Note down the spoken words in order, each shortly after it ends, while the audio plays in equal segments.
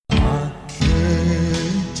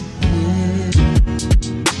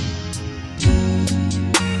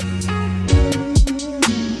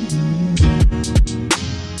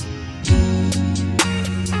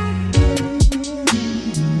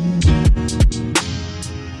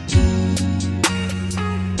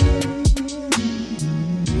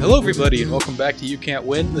everybody, and welcome back to You Can't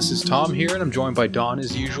Win. This is Tom here, and I'm joined by Don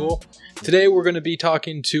as usual. Today we're going to be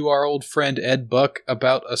talking to our old friend Ed Buck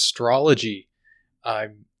about astrology.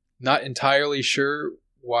 I'm not entirely sure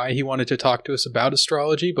why he wanted to talk to us about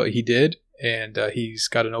astrology, but he did, and he's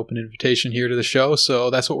got an open invitation here to the show,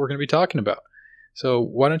 so that's what we're going to be talking about. So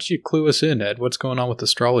why don't you clue us in, Ed? What's going on with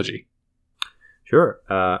astrology? Sure.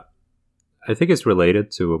 I think it's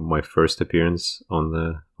related to my first appearance on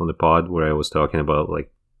the pod where I was talking about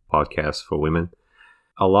like podcasts for women.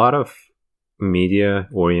 A lot of media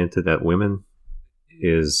oriented at women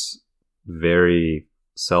is very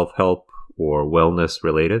self-help or wellness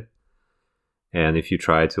related. And if you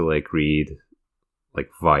try to like read like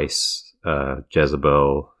Vice,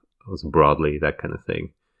 Jezebel, Broadly, that kind of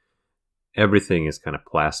thing, everything is kind of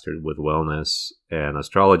plastered with wellness, and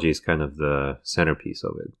astrology is kind of the centerpiece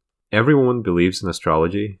of it. Every woman believes in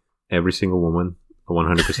astrology. Every single woman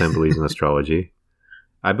 100% believes in astrology.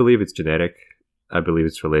 I believe it's genetic. I believe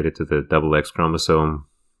it's related to the double X chromosome.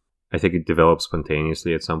 I think it develops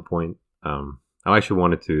spontaneously at some point. I actually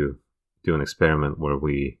wanted to do an experiment where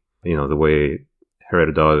we, the way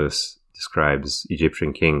Herodotus describes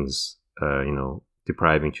Egyptian kings,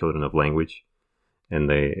 depriving children of language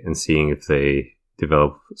and seeing if they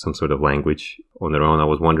develop some sort of language on their own. I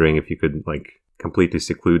was wondering if you could like completely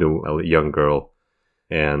seclude a young girl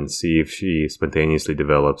and see if she spontaneously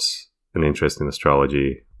develops an interest in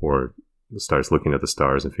astrology or starts looking at the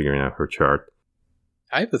stars and figuring out her chart.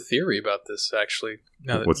 I have a theory about this, actually,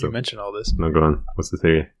 now that you mention all this. No, go on. What's the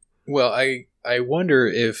theory? Well, I wonder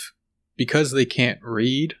if, because they can't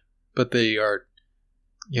read, but they are,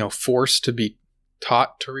 forced to be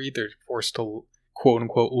taught to read, they're forced to,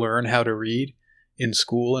 quote-unquote, learn how to read in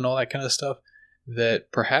school and all that kind of stuff,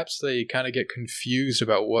 that perhaps they kind of get confused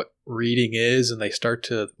about what reading is, and they start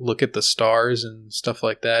to look at the stars and stuff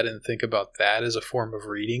like that and think about that as a form of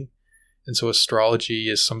reading. And so astrology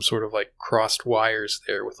is some sort of like crossed wires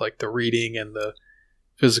there with like the reading and the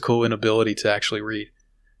physical inability to actually read.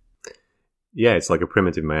 Yeah, it's like a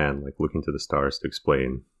primitive man, like looking to the stars to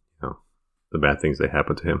explain, the bad things that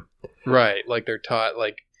happen to him. Right, like they're taught,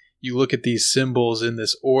 like you look at these symbols in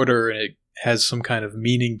this order and it has some kind of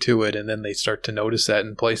meaning to it, and then they start to notice that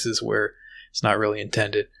in places where it's not really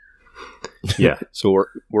intended. Yeah. So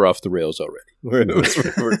we're off the rails already.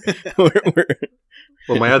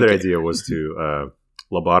 Well, my other idea was to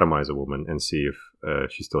lobotomize a woman and see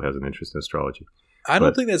if she still has an interest in astrology. I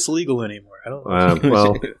don't think that's legal anymore. I don't know.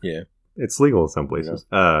 Well, yeah, it's legal in some places.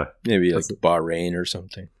 Maybe like Bahrain or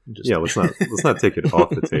something. Let's not take it off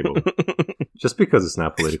the table. Just because it's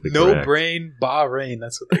not politically correct. No brain, Bahrain.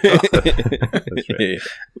 That's what they call it. That's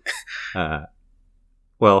right.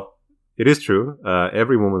 Well, it is true.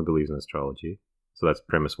 Every woman believes in astrology. So that's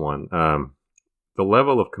premise one. The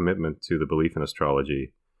level of commitment to the belief in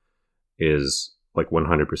astrology is like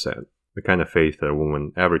 100%. The kind of faith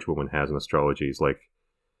that average woman has in astrology is like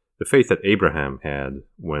the faith that Abraham had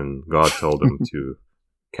when God told him to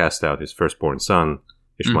cast out his firstborn son,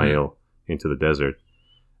 Ishmael, into the desert.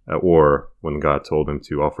 Or when God told him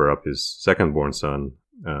to offer up his second-born son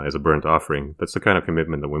as a burnt offering. That's the kind of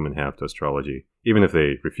commitment that women have to astrology, even if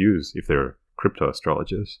they refuse, if they're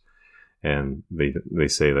crypto-astrologists, and they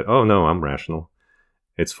say that, oh no, I'm rational.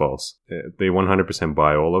 It's false. They 100%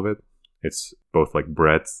 buy all of it. It's both like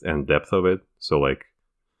breadth and depth of it, so like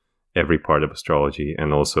every part of astrology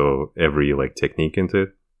and also every like technique into it.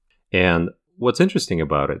 And what's interesting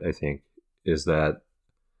about it, I think, is that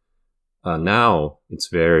now it's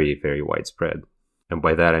very, very widespread. And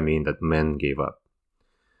by that I mean that men gave up.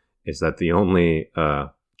 Is that the only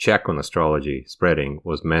check on astrology spreading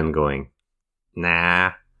was men going,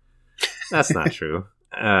 nah, that's not true.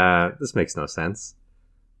 This makes no sense.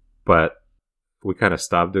 But we kind of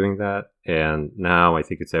stopped doing that. And now I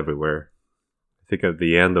think it's everywhere. I think at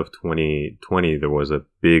the end of 2020, there was a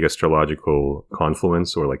big astrological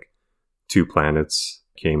confluence, or like two planets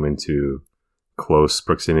came into close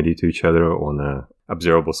proximity to each other on a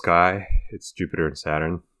observable sky. It's Jupiter and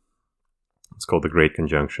Saturn. It's called the Great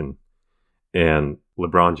Conjunction. And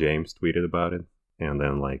LeBron James tweeted about it. And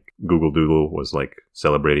then like Google Doodle was like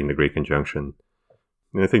celebrating the Great Conjunction.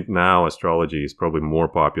 And I think now astrology is probably more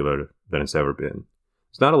popular than it's ever been.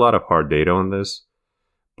 There's not a lot of hard data on this,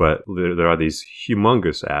 but there are these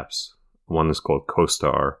humongous apps. One is called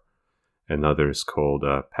CoStar, another is called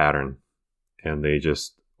Pattern. And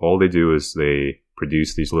all they do is they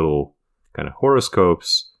produce these little kind of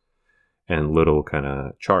horoscopes and little kind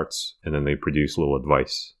of charts, and then they produce little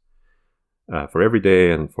advice for every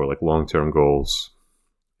day and for like long-term goals.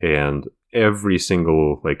 And every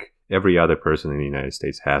other person in the United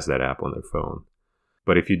States has that app on their phone.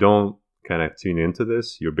 But if you don't kind of tune into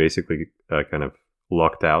this, you're basically kind of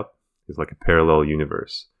locked out. It's like a parallel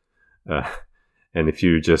universe. And if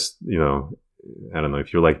you just, I don't know,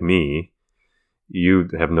 if you're like me, you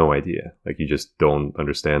have no idea. Like, you just don't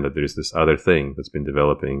understand that there's this other thing that's been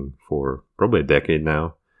developing for probably a decade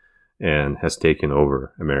now and has taken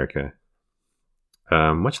over America.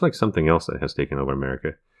 Much like something else that has taken over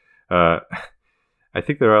America. I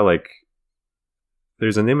think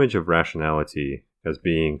there's an image of rationality as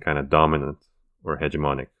being kind of dominant or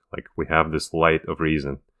hegemonic. Like, we have this light of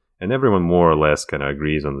reason, and everyone more or less kind of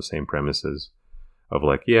agrees on the same premises of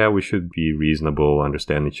like, yeah, we should be reasonable,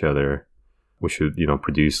 understand each other. We should,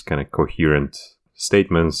 produce kind of coherent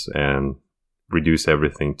statements and reduce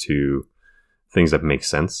everything to things that make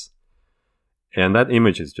sense. And that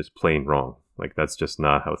image is just plain wrong. Like, that's just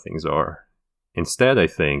not how things are. Instead, I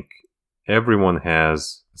think everyone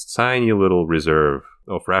has a tiny little reserve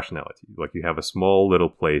of rationality. Like, you have a small little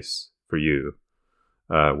place for you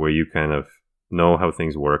where you kind of know how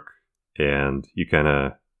things work, and you kind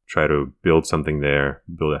of try to build something there,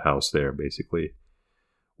 build a house there, basically.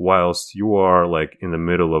 Whilst you are like in the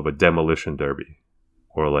middle of a demolition derby,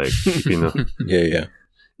 or like, if you know,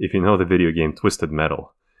 if you know the video game Twisted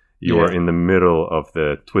Metal, you are in the middle of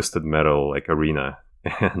the Twisted Metal like arena,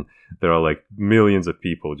 and there are like millions of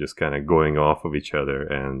people just kind of going off of each other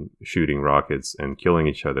and shooting rockets and killing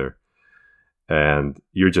each other, and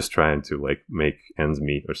you're just trying to like make ends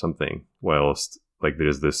meet or something, whilst like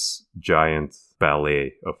there's this giant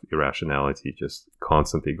ballet of irrationality just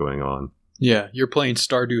constantly going on. Yeah, you're playing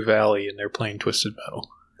Stardew Valley and they're playing Twisted Metal.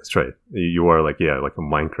 That's right. You are like a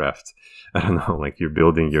Minecraft. I don't know, like you're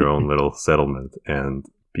building your own little settlement, and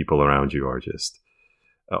people around you are just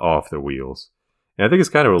off their wheels. And I think it's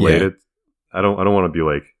kind of related. Yeah. I don't want to be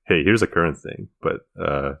like, hey, here's a current thing, but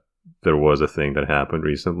there was a thing that happened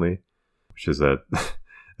recently, which is that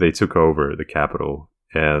they took over the Capitol,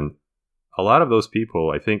 and a lot of those people,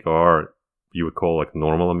 I think, are you would call like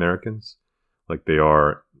normal Americans. Like, they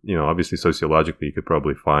are, obviously sociologically, you could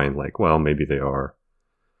probably find like, well, maybe they are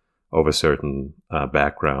of a certain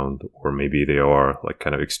background, or maybe they are like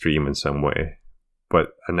kind of extreme in some way.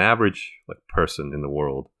 But an average like person in the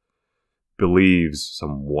world believes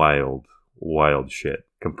some wild shit.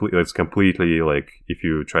 It's completely like, if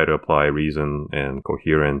you try to apply reason and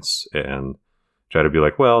coherence and try to be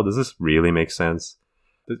like, well, does this really make sense?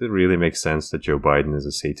 Does it really make sense that Joe Biden is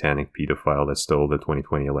a satanic pedophile that stole the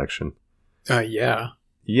 2020 election? Yeah.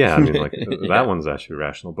 Yeah, I mean, like, that one's actually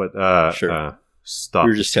rational, but sure. Stop.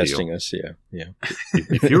 You're just testing us, yeah.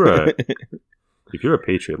 If you're a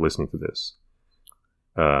patriot listening to this,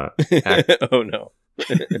 oh no.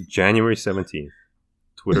 January 17th,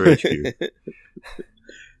 Twitter HQ,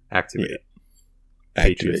 activate.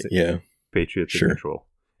 Patriot, Patriots in control.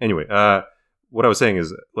 Anyway, what I was saying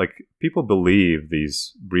is, like, people believe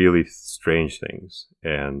these really strange things,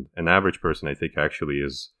 and an average person, I think, actually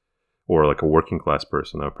is, or like a working class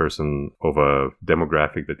person, a person of a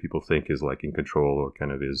demographic that people think is like in control or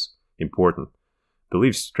kind of is important,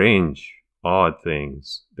 believes strange, odd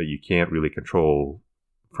things that you can't really control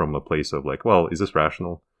from a place of like, well, is this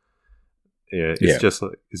rational? It's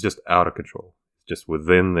just out of control. It's just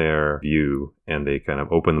within their view, and they kind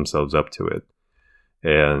of open themselves up to it.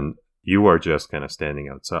 And you are just kind of standing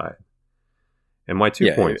outside. And my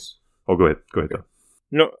 2 points. Oh, go ahead. Go ahead, though.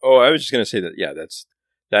 No. Oh, I was just going to say that.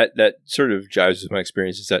 That sort of jives with my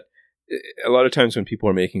experience. Is that a lot of times when people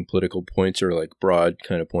are making political points or like broad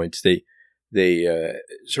kind of points, they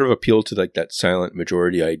sort of appeal to like that silent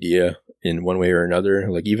majority idea in one way or another.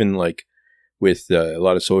 Like, even like with a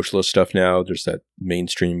lot of socialist stuff now, there's that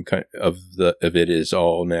mainstream kind of it is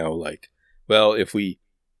all now like, well, if we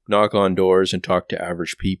knock on doors and talk to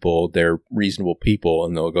average people, they're reasonable people,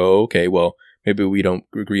 and they'll go, okay, well, maybe we don't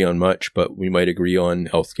agree on much, but we might agree on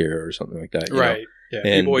healthcare or something like that. Right. You know? Yeah.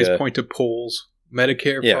 And, people always point to polls.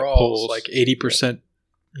 Medicare for all is like 80%,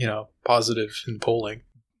 positive in polling.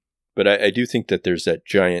 But I do think that there's that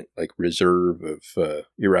giant like reserve of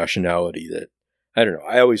irrationality that, I don't know.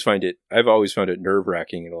 I've always found it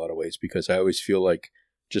nerve-wracking in a lot of ways, because I always feel like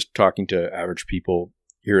just talking to average people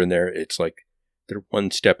here and there, it's like they're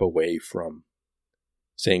one step away from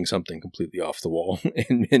saying something completely off the wall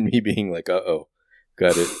and me being like,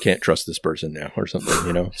 can't trust this person now or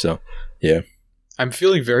something, So, yeah. I'm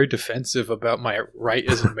feeling very defensive about my right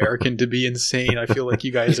as an American to be insane. I feel like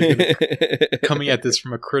you guys are coming at this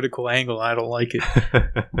from a critical angle. I don't like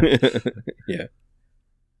it. Yeah.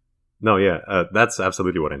 No, yeah. That's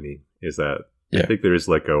absolutely what I mean, is that I think there is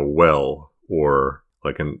like a well or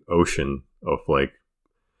like an ocean of like,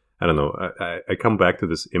 I don't know. I come back to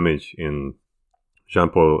this image in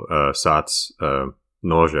Jean-Paul Sartre's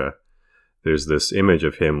Nausea, there's this image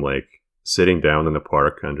of him like sitting down in the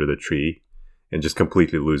park under the tree and just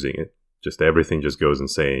completely losing it. Just everything just goes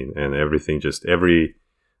insane, and every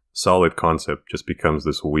solid concept just becomes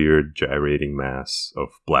this weird gyrating mass of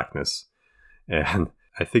blackness. And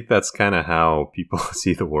I think that's kind of how people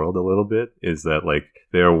see the world a little bit, is that like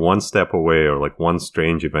they're one step away, or like one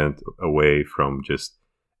strange event away from just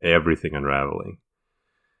everything unraveling.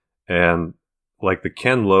 And like the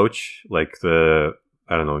Ken Loach, like the,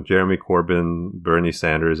 I don't know, Jeremy Corbyn, Bernie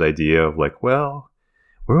Sanders idea of like, well,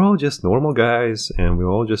 we're all just normal guys and we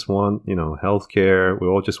all just want, healthcare. We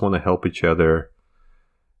all just want to help each other.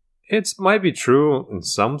 It might be true in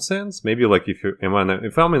some sense. Maybe like if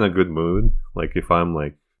I'm in a good mood, like if I'm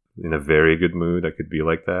like in a very good mood, I could be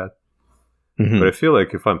like that. Mm-hmm. But I feel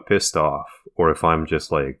like if I'm pissed off, or if I'm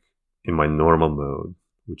just like in my normal mood,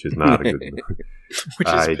 which is not a good mood, which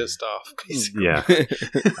is pissed off, basically. Yeah,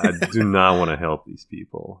 I do not want to help these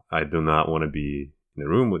people. I do not want to be in the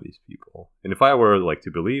room with these people. And if I were like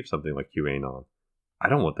to believe something like QAnon, I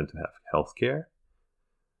don't want them to have healthcare.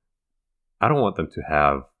 I don't want them to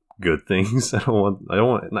have good things. I don't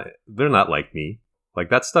want. They're not like me. Like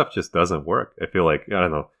that stuff just doesn't work. I feel like, I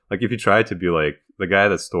don't know. Like if you try to be like the guy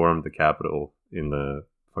that stormed the Capitol in the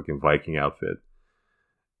fucking Viking outfit,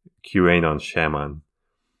 QAnon shaman,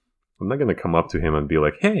 I'm not gonna come up to him and be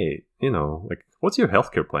like, hey, like, what's your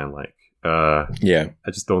healthcare plan like? Yeah.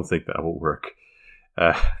 I just don't think that will work.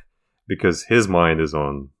 Because his mind is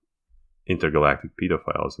on intergalactic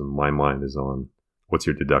pedophiles and my mind is on what's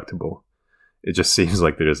your deductible. It just seems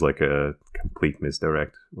like there's like a complete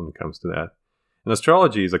misdirect when it comes to that. And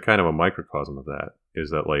astrology is a kind of a microcosm of that, is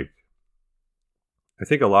that like, I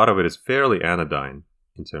think a lot of it is fairly anodyne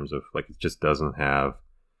in terms of like, it just doesn't have,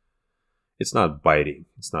 it's not biting,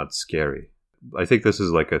 it's not scary. I think this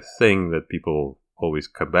is like a thing that people always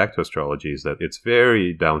come back to astrology, is that it's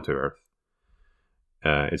very down to earth.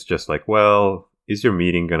 It's just like, well, is your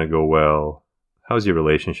meeting going to go well? How's your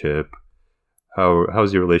relationship?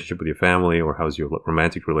 How's your relationship with your family, or how's your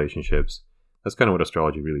romantic relationships? That's kind of what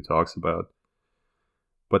astrology really talks about.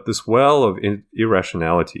 But this well of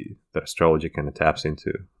irrationality that astrology kind of taps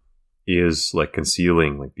into is like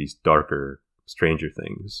concealing like these darker, stranger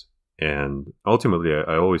things. And ultimately,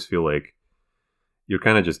 I always feel like you're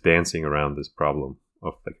kind of just dancing around this problem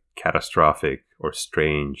of like catastrophic or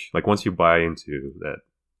strange. Like once you buy into that,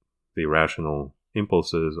 the irrational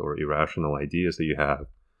impulses or irrational ideas that you have,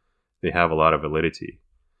 they have a lot of validity.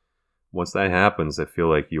 Once that happens, I feel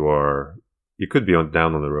like you could be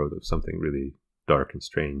down on the road of something really dark and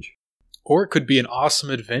strange. Or it could be an awesome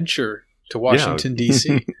adventure to Washington,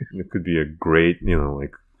 D.C. It could be a great,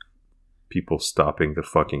 like people stopping the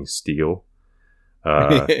fucking steal.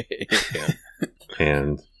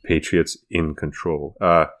 And patriots in control.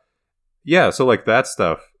 So like that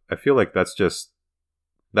stuff, I feel like that's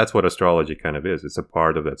what astrology kind of is. It's a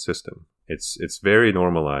part of that system. It's very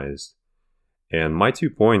normalized. And my 2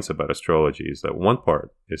 points about astrology is that one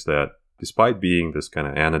part is that despite being this kind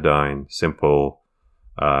of anodyne, simple,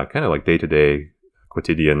 kind of like day-to-day,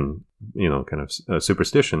 quotidian, kind of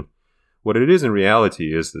superstition, what it is in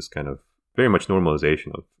reality is this kind of very much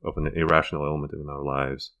normalization of an irrational element in our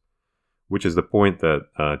lives, which is the point that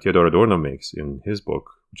Theodor Adorno makes in his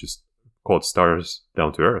book, which is called Stars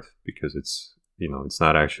Down to Earth, because it's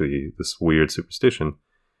not actually this weird superstition.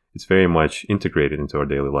 It's very much integrated into our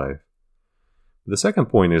daily life. The second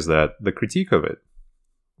point is that the critique of it,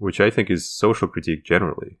 which I think is social critique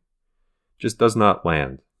generally, just does not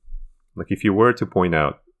land. Like if you were to point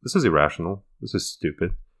out, this is irrational, this is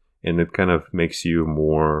stupid, and it kind of makes you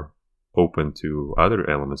more open to other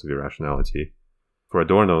elements of irrationality. For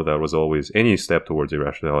Adorno, that was always, any step towards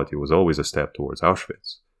irrationality was always a step towards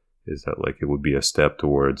Auschwitz. Is that like it would be a step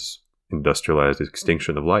towards industrialized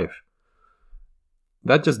extinction of life.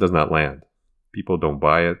 That just does not land. People don't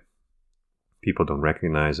buy it. People don't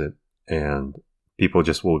recognize it. And people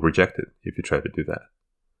just will reject it if you try to do that.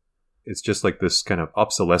 It's just like this kind of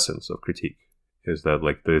obsolescence of critique. Is that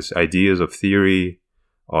like this ideas of theory,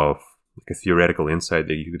 of like a theoretical insight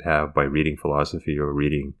that you could have by reading philosophy or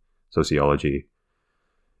reading sociology,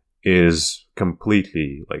 is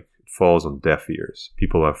completely like falls on deaf ears.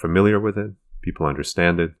 People are familiar with it, people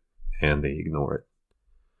understand it, and they ignore it.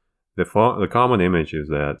 The common image is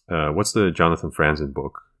that, what's the Jonathan Franzen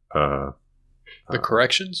book? The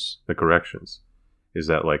Corrections? The Corrections. Is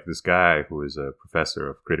that like this guy who is a professor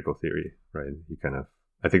of critical theory, right? He kind of,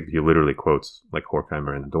 I think he literally quotes like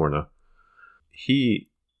Horkheimer and Adorno. He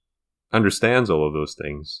understands all of those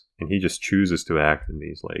things, and he just chooses to act in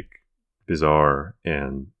these like bizarre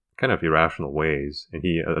and kind of irrational ways. And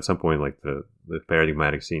he, at some point, like the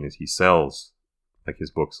paradigmatic scene is he sells like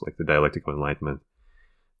his books, like The Dialectic of Enlightenment,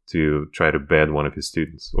 to try to bed one of his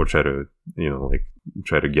students, or try to,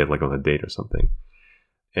 try to get like on a date or something.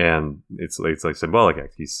 And it's like symbolic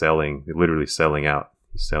act. He's literally selling out.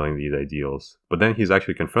 He's selling these ideals. But then he's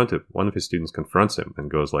actually confronted. One of his students confronts him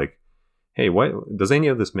and goes like, hey, why does any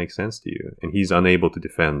of this make sense to you? And he's unable to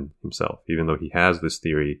defend himself, even though he has this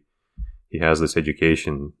theory, he has this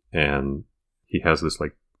education, and he has this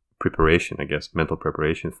like preparation, I guess, mental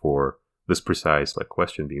preparation for this precise like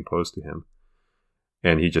question being posed to him.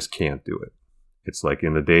 And he just can't do it. It's like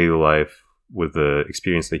in the daily life with the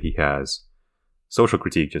experience that he has, social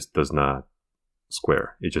critique just does not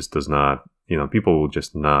square. It just does not, people will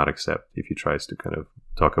just not accept if he tries to kind of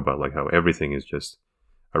talk about like how everything is just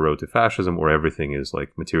a road to fascism, or everything is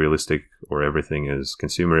like materialistic, or everything is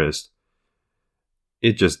consumerist.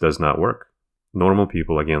 It just does not work. Normal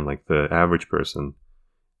people, again, like the average person,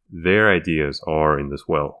 their ideas are in this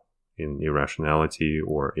well, in irrationality,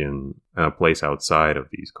 or in a place outside of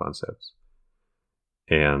these concepts.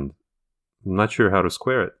 And I'm not sure how to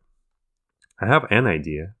square it. I have an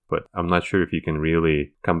idea, but I'm not sure if you can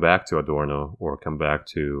really come back to Adorno or come back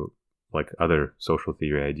to like other social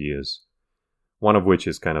theory ideas. One of which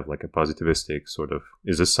is kind of like a positivistic sort of,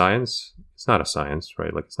 is a science? It's not a science,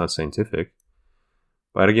 right? Like it's not scientific.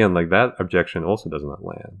 But again, like that objection also does not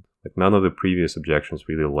land. Like none of the previous objections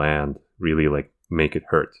really land, really like make it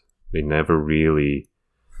hurt. They never really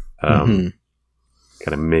kind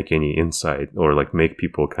of make any insight, or like make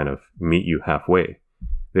people kind of meet you halfway.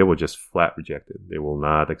 They will just flat reject it. They will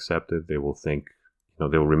not accept it. They will think,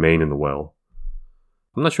 they will remain in the well.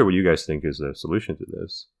 I'm not sure what you guys think is the solution to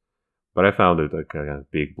this. But I found it like a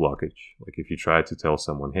big blockage. Like if you try to tell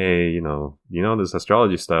someone, hey, this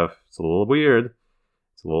astrology stuff, it's a little weird,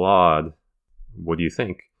 it's a little odd. What do you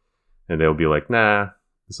think? And they'll be like, nah,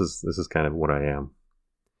 this is kind of what I am.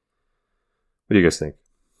 What do you guys think?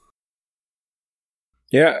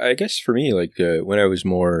 Yeah, I guess for me, like when I was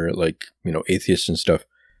more like, atheist and stuff,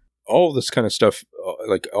 all this kind of stuff,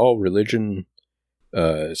 like all religion,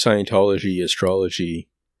 Scientology, astrology,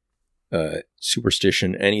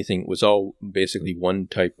 superstition, anything was all basically one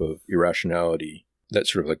type of irrationality that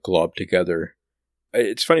sort of like globbed together.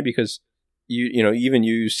 It's funny because even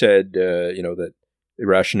you said that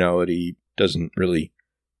irrationality doesn't really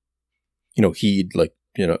heed like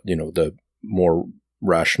the more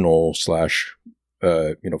rational /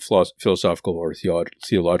 philosophical or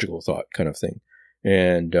theological thought kind of thing.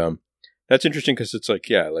 And that's interesting because it's like,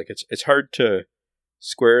 yeah, like it's hard to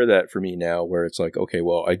square that for me now, where it's like, okay,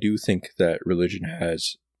 well, I do think that religion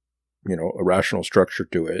has, a rational structure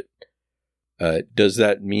to it. Does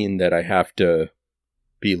that mean that I have to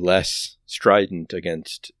be less strident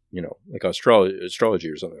against, like astrology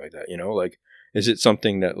or something like that? Like, is it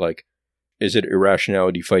something that like, is it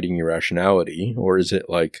irrationality fighting irrationality? Or is it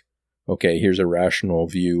like, okay, here's a rational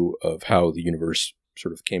view of how the universe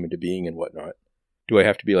sort of came into being and whatnot? Do I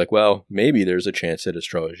have to be like, well, maybe there's a chance that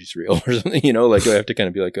astrology is real or something, like, do I have to kind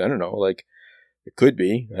of be like, I don't know, like, it could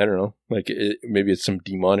be, I don't know, like, maybe it's some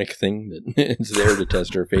demonic thing that it's there to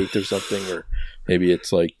test our faith or something, or maybe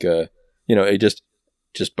it's like, it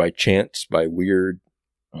just by chance, by weird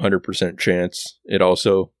 100% chance, it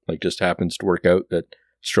also, like, just happens to work out that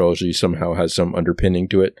astrology somehow has some underpinning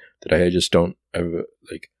to it that I just don't have,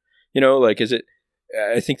 like, is it,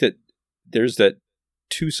 I think that there's that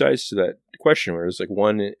two sides to that question, where it's like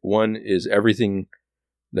one is everything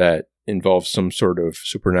that involves some sort of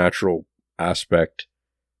supernatural aspect,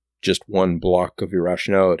 just one block of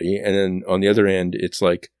irrationality, and then on the other end, it's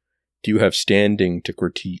like, do you have standing to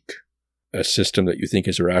critique a system that you think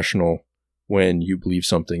is irrational when you believe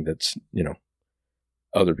something that's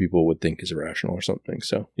other people would think is irrational or something?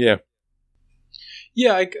 So yeah,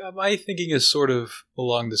 my thinking is sort of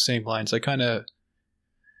along the same lines. I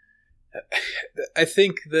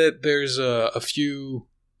think that there's a few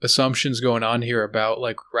assumptions going on here about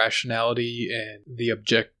like rationality and the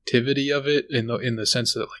objectivity of it, in the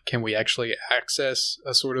sense that like, can we actually access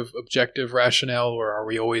a sort of objective rationale, or are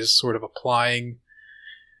we always sort of applying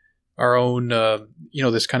our own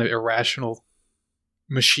this kind of irrational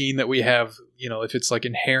machine that we have? If it's like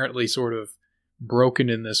inherently sort of broken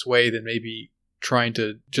in this way, then maybe trying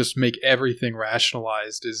to just make everything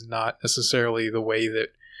rationalized is not necessarily the way that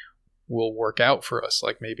will work out for us.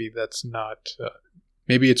 Like maybe that's not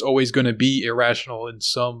maybe it's always going to be irrational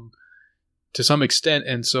to some extent,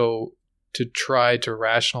 and so to try to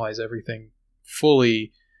rationalize everything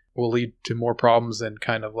fully will lead to more problems than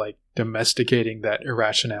kind of like domesticating that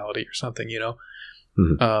irrationality or something,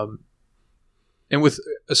 Mm-hmm. And with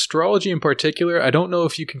astrology in particular, I don't know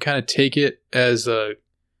if you can kind of take it as a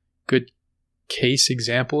good case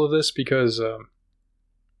example of this, because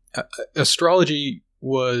astrology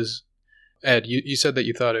was, Ed, you said that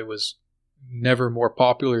you thought it was never more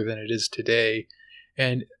popular than it is today.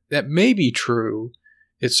 And that may be true.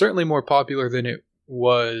 It's certainly more popular than it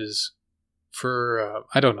was for,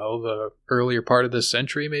 I don't know, the earlier part of this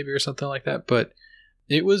century maybe or something like that. But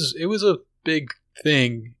it was a big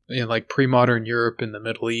thing in like pre-modern Europe and the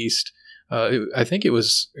Middle East. I think it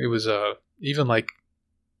was even like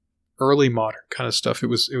early modern kind of stuff. It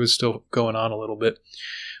was still going on a little bit,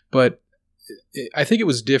 but I think it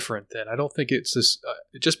was different then. I don't think it's this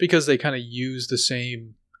just because they kind of use the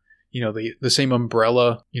same, the same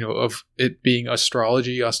umbrella, of it being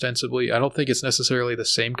astrology ostensibly. I don't think it's necessarily the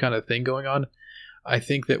same kind of thing going on. I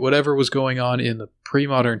think that whatever was going on in the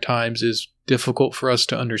pre-modern times is difficult for us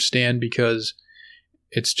to understand because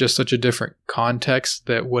it's just such a different context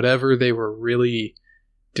that whatever they were really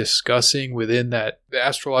discussing within the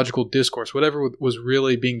astrological discourse, whatever was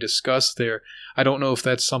really being discussed there, I don't know if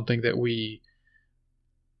that's something that we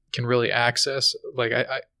can really access. Like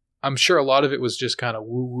I'm sure a lot of it was just kind of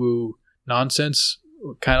woo-woo nonsense,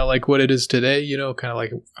 kind of like what it is today, kind of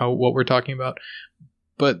like what we're talking about.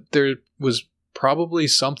 But there was probably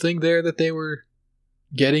something there that they were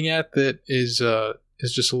getting at that is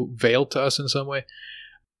just veiled to us in some way.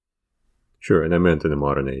 Sure, and I meant in the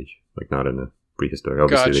modern age, like not in the prehistoric.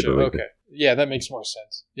 Obviously, gotcha. Okay. Yeah, that makes more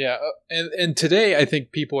sense. Yeah, and today I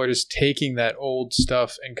think people are just taking that old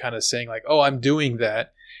stuff and kind of saying like, "Oh, I'm doing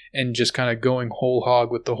that," and just kind of going whole hog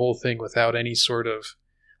with the whole thing without any sort of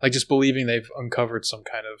like just believing they've uncovered some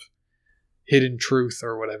kind of hidden truth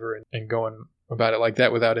or whatever, and going about it like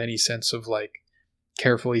that without any sense of like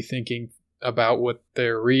carefully thinking about what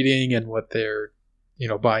they're reading and what they're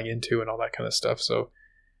buying into and all that kind of stuff. So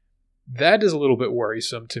that is a little bit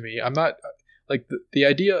worrisome to me. I'm not like the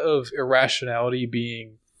idea of irrationality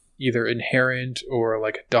being either inherent or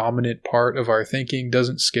like a dominant part of our thinking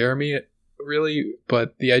doesn't scare me really,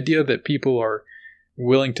 but the idea that people are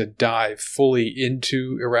willing to dive fully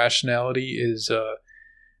into irrationality is a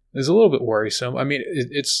little bit worrisome. I mean,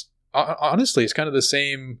 it's honestly, it's kind of the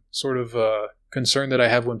same sort of concern that I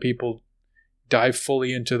have when people dive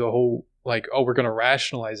fully into the whole like, oh, we're going to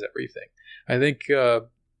rationalize everything. I think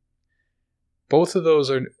both of those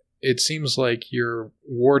are, it seems like you're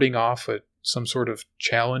warding off some sort of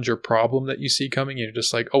challenge or problem that you see coming. You're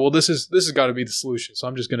just like, oh, well, this has got to be the solution, so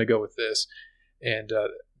I'm just going to go with this. And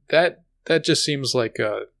that just seems like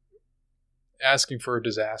asking for a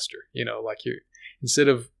disaster. Like you, instead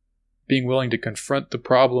of being willing to confront the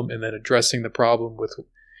problem and then addressing the problem with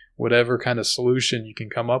whatever kind of solution you can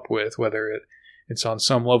come up with, whether it's on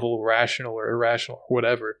some level rational or irrational or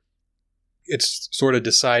whatever. It's sort of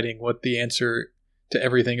deciding what the answer to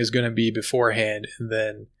everything is going to be beforehand and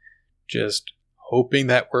then just hoping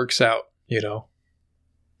that works out,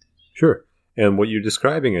 Sure. And what you're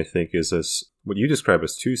describing, I think, is what you describe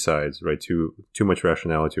as two sides, right? Too much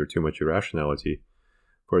rationality or too much irrationality.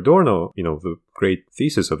 For Adorno, the great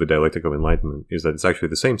thesis of the dialectic of enlightenment is that it's actually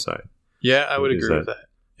the same side. Yeah, I would agree with that.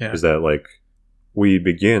 Yeah. Is that like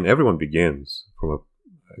everyone begins from a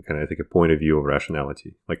kind of, I think, a point of view of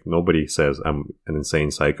rationality. Like nobody says, I'm an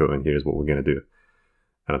insane psycho and here's what we're going to do.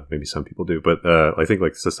 I don't know, maybe some people do, but I think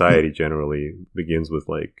like society generally begins with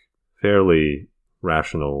like fairly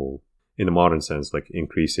rational, in the modern sense, like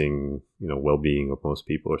increasing, well-being of most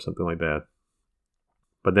people or something like that.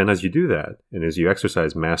 But then as you do that, and as you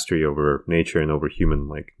exercise mastery over nature and over human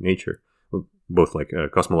like nature, both like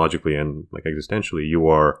cosmologically and like existentially, you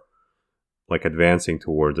are like advancing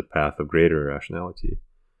towards a path of greater rationality.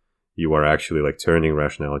 You are actually like turning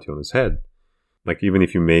rationality on its head. Like even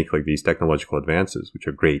if you make like these technological advances, which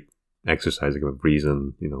are great exercising of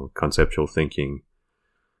reason, conceptual thinking,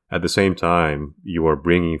 at the same time, you are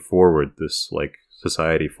bringing forward this like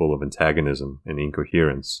society full of antagonism and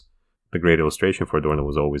incoherence. The great illustration for Adorno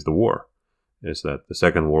was always the war. Is that the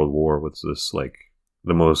Second World War was this like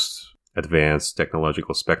the most advanced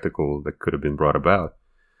technological spectacle that could have been brought about.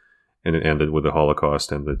 And it ended with the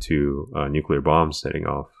Holocaust and the two nuclear bombs setting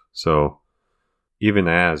off. So even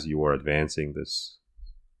as you are advancing this,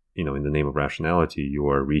 in the name of rationality, you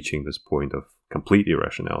are reaching this point of complete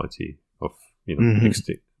irrationality, of,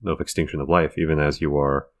 of extinction of life, even as you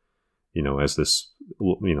are, as this,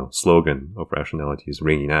 slogan of rationality is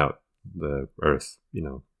ringing out, the earth,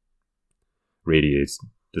 radiates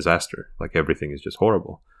disaster. Like everything is just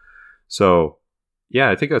horrible. So, yeah,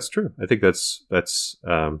 I think that's true. I think that's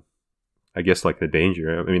I guess like the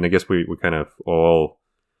danger. I mean, I guess we kind of all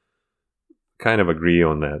kind of agree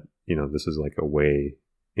on that, this is like a way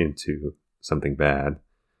into something bad.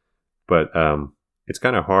 But it's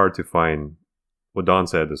kind of hard to find what Don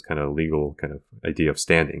said is kind of a legal kind of idea of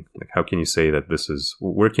standing. Like, how can you say that this is,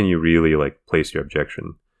 where can you really like place your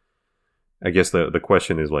objection? I guess the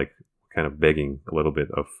question is like kind of begging a little bit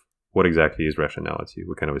of what exactly is rationality?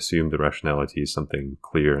 We kind of assume that rationality is something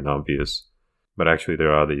clear and obvious, but actually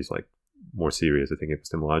there are these like more serious, I think,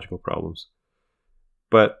 epistemological problems.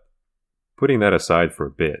 But putting that aside for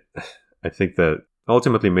a bit, I think that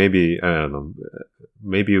ultimately maybe, I don't know,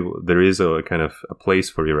 maybe there is a kind of a place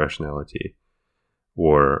for irrationality,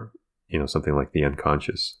 or, you know, something like the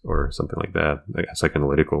unconscious or something like that, like a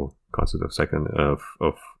psychoanalytical concept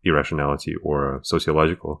of irrationality, or a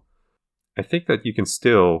sociological. I think that you can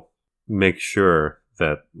still make sure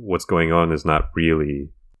that what's going on is not really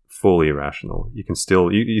fully rational. You can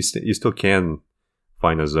still, you still can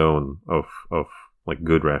find a zone of like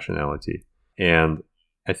good rationality. And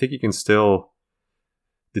I think you can still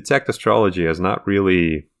detect astrology as not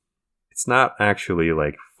really, it's not actually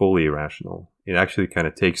like fully rational. It actually kind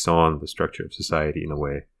of takes on the structure of society in a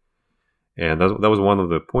way. And that was one of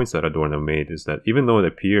the points that Adorno made, is that even though it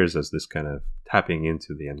appears as this kind of tapping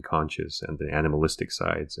into the unconscious and the animalistic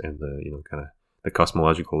sides and the, you know, kind of the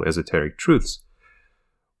cosmological esoteric truths,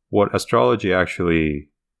 what astrology actually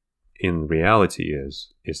in reality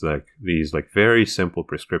is like these like very simple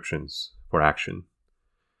prescriptions for action.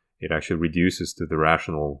 It actually reduces to the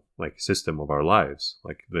rational like system of our lives.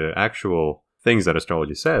 Like the actual things that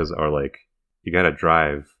astrology says are like, you gotta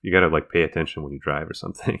drive, you gotta like pay attention when you drive or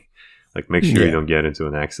something. Like make sure you don't get into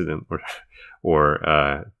an accident,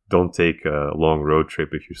 or don't take a long road trip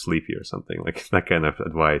if you're sleepy or something, like that kind of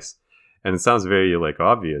advice. And it sounds very like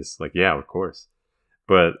obvious, like, yeah, of course.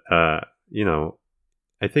 But, you know,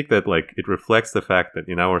 I think that like it reflects the fact that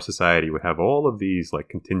in our society we have all of these like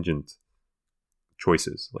contingent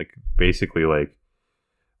choices. Like basically like,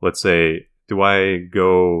 let's say, do I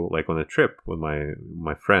go like on a trip with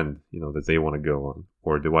my friend, you know, that they want to go on?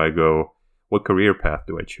 Or do I go, what career path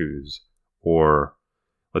do I choose? Or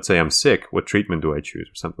let's say I'm sick, what treatment do I choose?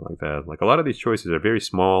 Or something like that. Like a lot of these choices are very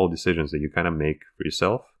small decisions that you kind of make for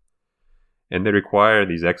yourself. And they require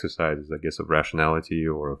these exercises, I guess, of rationality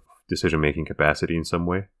or of decision-making capacity in some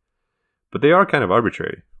way. But they are kind of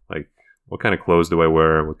arbitrary. Like, what kind of clothes do I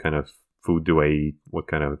wear? What kind of food do I eat? What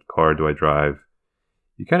kind of car do I drive?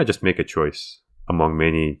 You kind of just make a choice among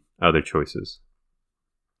many other choices.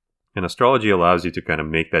 And astrology allows you to kind of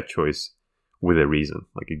make that choice with a reason.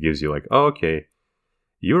 Like it gives you like, oh, okay,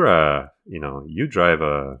 you drive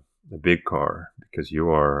a big car because you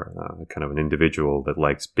are kind of an individual that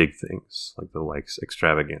likes big things, like that likes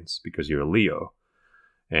extravagance because you're a Leo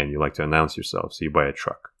and you like to announce yourself. So you buy a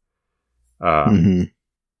truck.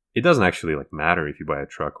 It doesn't actually like matter if you buy a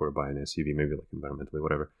truck or buy an SUV, maybe like environmentally,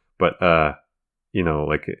 whatever. But, you know,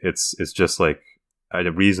 like it's just like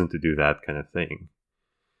a reason to do that kind of thing.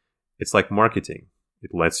 It's like marketing.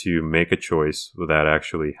 It lets you make a choice without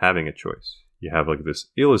actually having a choice. You have like this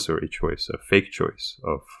illusory choice, a fake choice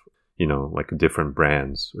of, you know, like different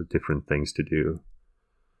brands or different things to do.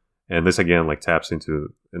 And this again like taps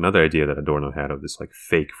into another idea that Adorno had of this like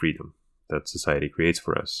fake freedom that society creates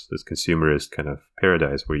for us, this consumerist kind of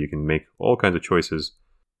paradise where you can make all kinds of choices.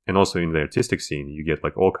 And also in the artistic scene, you get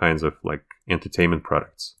like all kinds of like entertainment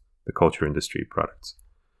products, the culture industry products.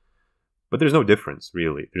 But there's no difference,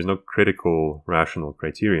 really. There's no critical, rational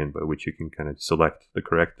criterion by which you can kind of select the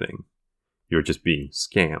correct thing. You're just being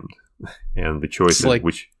scammed. And the choice is like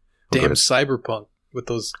which... damn Cyberpunk with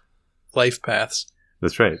those life paths.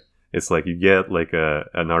 That's right. It's like you get like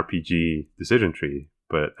an RPG decision tree,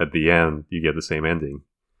 but at the end, you get the same ending.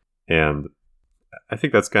 And I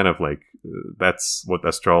think that's kind of like... that's what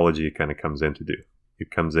astrology kind of comes in to do. It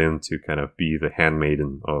comes in to kind of be the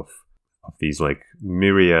handmaiden of these like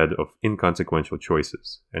myriad of inconsequential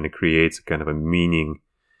choices, and it creates kind of a meaning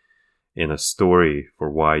in a story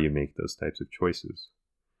for why you make those types of choices.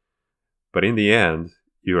 But in the end,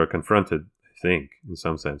 you are confronted, I think, in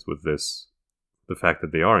some sense with this, the fact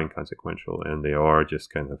that they are inconsequential and they are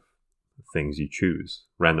just kind of things you choose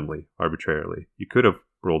randomly, arbitrarily. You could have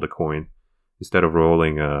rolled a coin instead of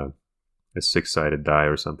rolling a 6-sided die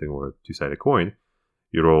or something, or a 2-sided coin.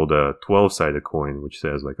 You rolled a 12-sided coin, which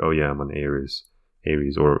says like, oh yeah, I'm an Aries,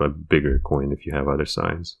 or a bigger coin if you have other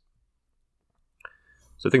signs.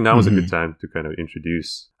 So I think now is a good time to kind of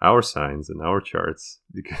introduce our signs and our charts,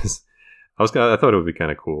 because I thought it would be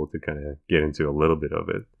kind of cool to kind of get into a little bit of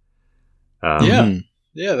it.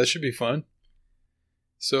 Yeah, that should be fun.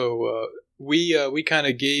 So we kind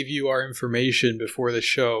of gave you our information before the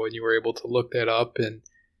show, and you were able to look that up, and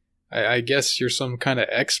I guess you're some kind of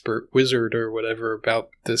expert, wizard or whatever about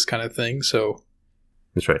this kind of thing. So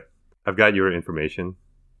that's right. I've got your information,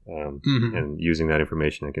 and using that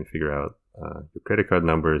information, I can figure out your credit card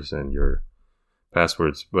numbers and your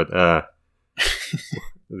passwords. But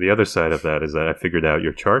the other side of that is that I figured out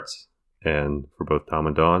your charts, and for both Tom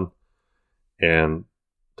and Dawn. And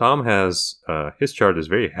Tom has his chart is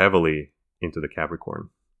very heavily into the Capricorn.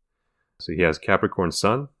 So he has Capricorn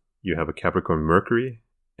Sun, you have a Capricorn Mercury,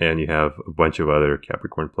 and you have a bunch of other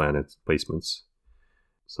Capricorn planet placements.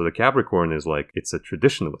 So the Capricorn is like, it's a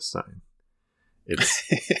traditionalist sign. It's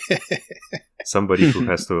somebody who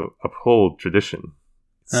has to uphold tradition.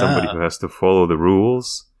 It's somebody who has to follow the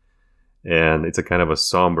rules. And it's a kind of a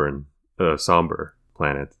somber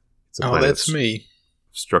planet. It's a planet that's me.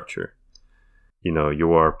 Structure. You know,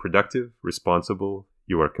 you are productive, responsible,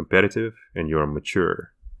 you are competitive, and you are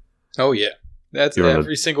mature. Oh, yeah. That's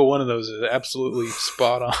every single one of those is absolutely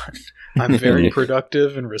spot on. I'm very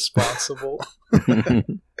productive and responsible.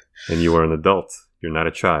 And you are an adult. You're not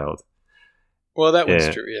a child. Well, that one's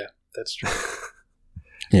true. Yeah, that's true.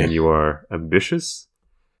 And you are ambitious,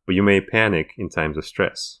 but you may panic in times of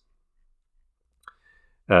stress.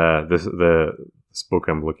 This book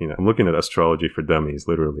I'm looking at Astrology for Dummies,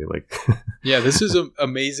 literally. Like, yeah, this is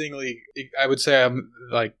amazingly. I would say I'm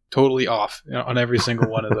like totally off on every single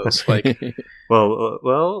one of those. Like,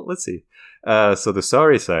 well, let's see. So the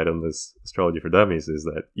sorry side on this Astrology for Dummies is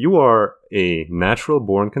that you are a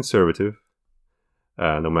natural-born conservative,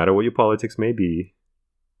 no matter what your politics may be,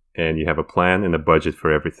 and you have a plan and a budget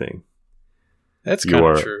for everything. That's kind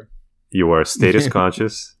of true. You are status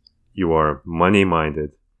conscious. You are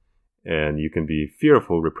money-minded. And you can be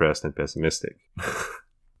fearful, repressed, and pessimistic.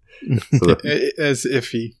 As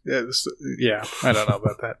iffy. Yeah, I don't know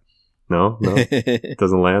about that. No? It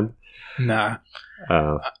doesn't land? Nah.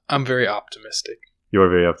 I'm very optimistic. You are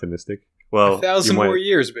very optimistic? Well, 1,000 more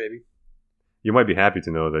years, baby. You might be happy to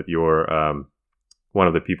know that you're one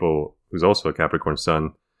of the people who's also a Capricorn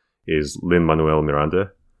Sun is Lin-Manuel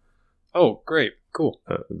Miranda. Oh, great. Cool.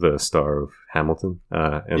 The star of Hamilton,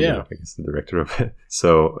 and I guess the director of it.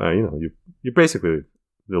 So, you're basically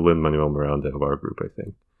the Lin-Manuel Miranda of our group, I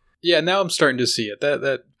think. Yeah, now I'm starting to see it.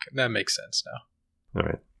 That makes sense now. All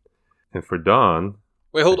right. And for Dawn...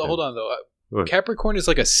 Wait, hold on, though. Capricorn is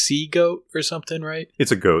like a sea goat or something, right?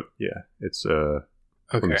 It's a goat, yeah. It's, okay.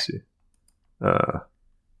 Let me see.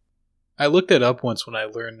 I looked it up once when I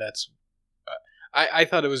learned that's... I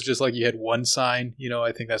thought it was just like you had one sign.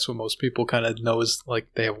 I think that's what most people kind of know is like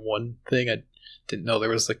they have one thing. I didn't know there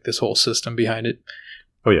was like this whole system behind it.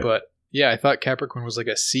 Oh, yeah. But yeah, I thought Capricorn was like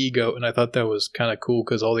a sea goat, and I thought that was kind of cool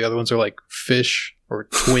because all the other ones are like fish or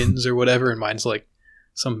twins or whatever, and mine's like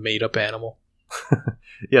some made-up animal.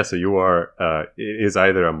 Yeah, so you are, it is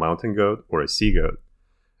either a mountain goat or a sea goat.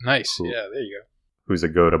 Nice. Yeah, there you go. Who's a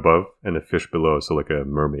goat above and a fish below, so like a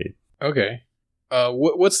mermaid. Okay.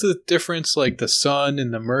 What's the difference, like the sun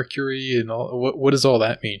and the Mercury and all? What does all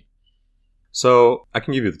that mean? So I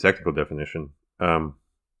can give you the technical definition.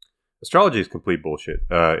 Astrology is complete bullshit.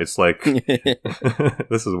 It's like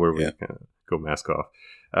this is where we kind of go mask off.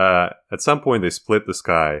 At some point, they split the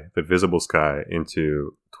sky, the visible sky,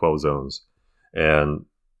 into 12 zones, and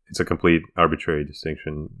it's a complete arbitrary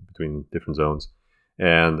distinction between different zones,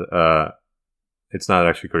 and it's not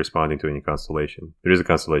actually corresponding to any constellation. There is a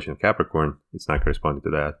constellation of Capricorn. It's not corresponding to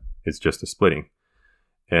that. It's just a splitting.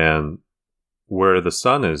 And where the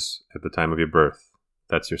sun is at the time of your birth,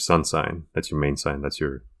 that's your sun sign. That's your main sign. That's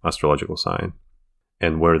your astrological sign.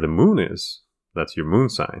 And where the moon is, that's your moon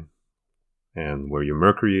sign. And where your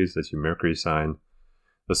Mercury is, that's your Mercury sign.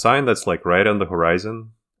 The sign that's like right on the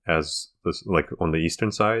horizon, as this, like on the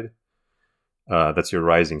eastern side, that's your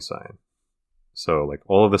rising sign. So, like,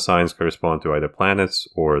 all of the signs correspond to either planets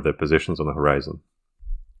or the positions on the horizon.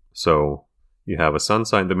 So, you have a sun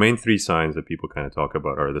sign. The main three signs that people kind of talk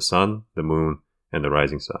about are the sun, the moon, and the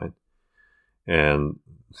rising sign. And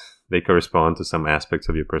they correspond to some aspects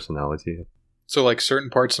of your personality. So, like, certain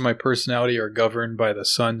parts of my personality are governed by the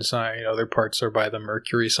sun sign, other parts are by the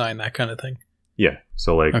Mercury sign, that kind of thing? Yeah.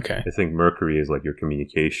 So, like, okay. I think Mercury is, like, your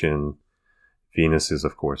communication. Venus is,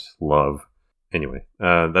 of course, love. Anyway,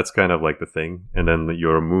 that's kind of like the thing. And then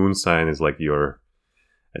your moon sign is like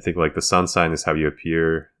I think like the sun sign is how you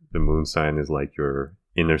appear. The moon sign is like your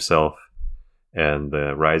inner self. And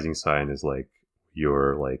the rising sign is like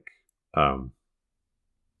your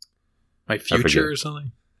my future or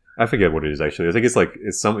something? I forget what it is actually. I think it's like,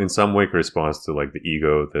 in some way corresponds to like the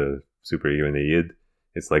ego, the super ego and the id.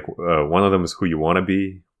 It's like one of them is who you want to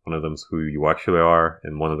be. One of them is who you actually are.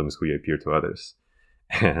 And one of them is who you appear to others.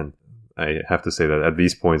 And I have to say that at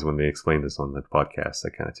these points when they explain this on the podcast, I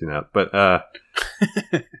kind of tune out. But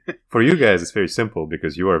for you guys, it's very simple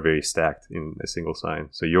because you are very stacked in a single sign.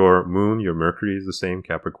 So your moon, your Mercury is the same,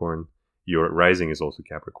 Capricorn. your rising is also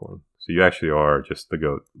Capricorn. So you actually are just the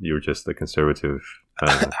goat. You're just the conservative.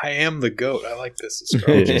 I am the goat. I like this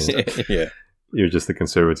astrology stuff. Yeah. You're just the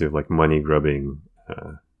conservative, like money grubbing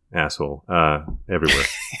asshole everywhere.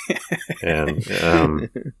 And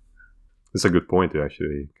it's a good point to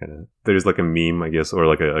actually kind of. There's like a meme, I guess, or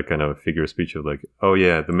like a kind of figure of speech of like, oh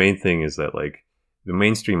yeah, the main thing is that like the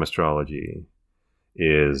mainstream astrology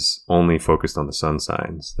is only focused on the sun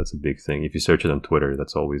signs. That's a big thing. If you search it on Twitter,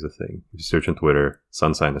 that's always a thing. If you search on Twitter,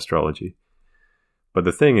 sun sign astrology. But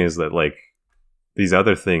the thing is that like these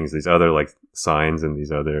other things, these other like signs and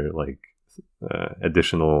these other like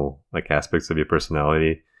additional like aspects of your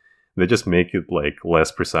personality, they just make it like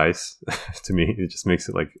less precise to me. It just makes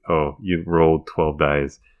it like, oh, you rolled 12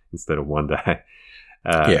 dice instead of one die.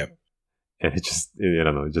 Yeah. And it just, I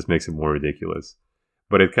don't know, it just makes it more ridiculous.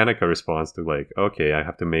 But it kind of corresponds to like, okay, I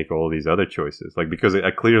have to make all these other choices. Like, because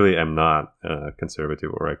I clearly am not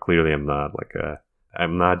conservative, or I clearly am not like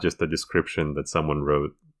I'm not just a description that someone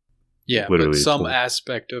wrote. Yeah, but some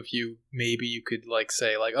aspect of you, maybe you could like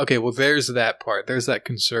say like, okay, well, there's that part. There's that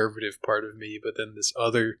conservative part of me. But then this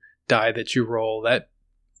other die that you roll, that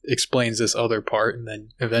explains this other part. And then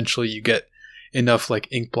eventually you get enough like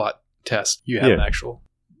inkblot test. You have an actual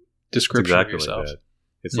description of yourself. Like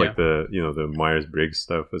it's like the the Myers-Briggs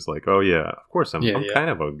stuff is like, oh yeah, of course I'm kind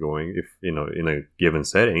of outgoing if in a given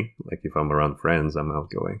setting, like if I'm around friends, I'm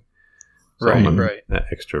outgoing. So right, I'm right. An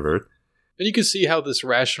extrovert. And you can see how this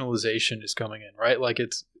rationalization is coming in, right? Like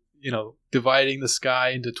it's dividing the sky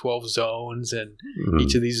into 12 zones, and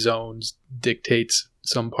each of these zones dictates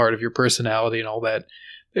some part of your personality and all that.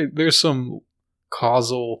 There's some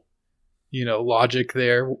causal, logic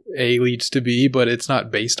there. A leads to B, but it's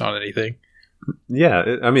not based on anything.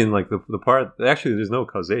 Yeah, I mean, like the part actually, there's no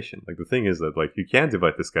causation. Like the thing is that like you can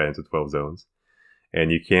divide this guy into 12 zones,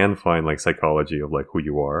 and you can find like psychology of like who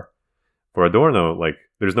you are. For Adorno, like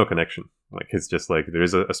there's no connection. Like it's just like there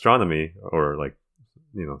is astronomy, or like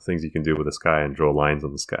things you can do with the sky and draw lines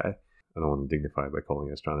on the sky. I don't want to dignify by calling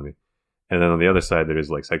it astronomy. And then on the other side, there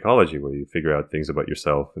is like psychology, where you figure out things about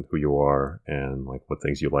yourself and who you are, and like what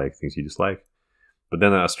things you like, things you dislike. But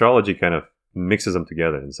then astrology kind of mixes them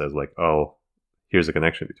together and says like, oh, here's a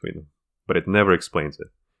connection between them, but it never explains it.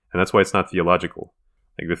 And that's why it's not theological.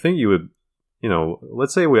 Like the thing you would,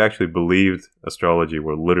 let's say we actually believed astrology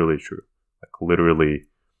were literally true. Like literally,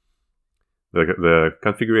 the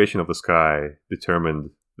configuration of the sky determined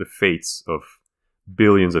the fates of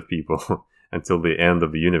billions of people until the end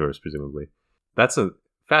of the universe, presumably. That's a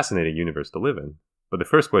fascinating universe to live in. But the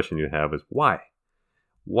first question you have is why?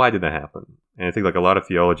 Why did that happen? And I think like a lot of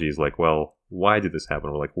theology is like, well, why did this happen?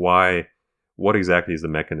 Or like, why? What exactly is the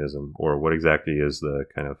mechanism, or what exactly is the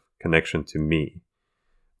kind of connection to me,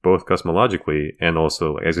 both cosmologically and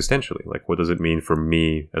also existentially? Like, what does it mean for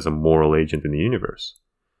me as a moral agent in the universe?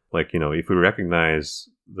 Like, if we recognize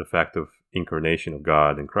the fact of incarnation of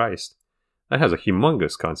God in Christ, that has a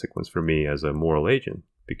humongous consequence for me as a moral agent,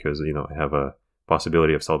 because, I have a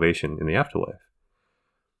possibility of salvation in the afterlife.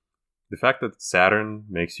 The fact that Saturn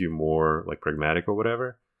makes you more like pragmatic or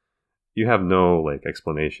whatever, you have no like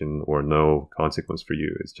explanation or no consequence for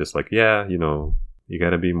you. It's just like, yeah, you got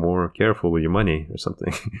to be more careful with your money or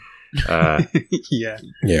something. Yeah.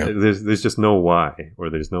 There's just no why, or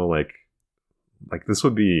there's no like this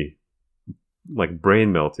would be like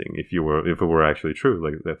brain melting if it were actually true.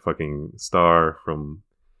 Like that fucking star from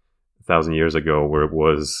 1,000 years ago, where it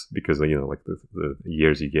was because like the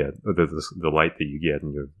years you get, the light that you get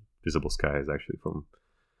in your visible sky is actually from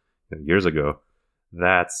years ago.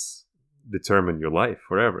 That's determined your life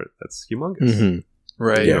forever. That's humongous. Mm-hmm.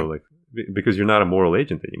 Right. Like because you're not a moral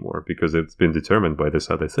agent anymore, because it's been determined by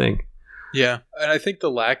this other thing. Yeah. And I think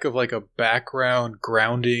the lack of like a background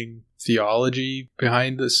grounding theology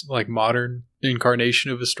behind this like modern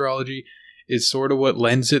incarnation of astrology is sort of what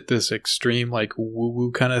lends it this extreme like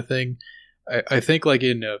woo-woo kind of thing. I think like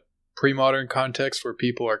in a pre-modern context where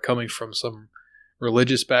people are coming from some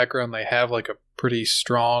religious background, they have like a pretty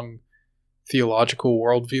strong theological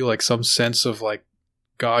worldview, like some sense of like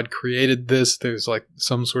God created this. There's like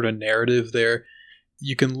some sort of narrative there.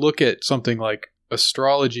 You can look at something like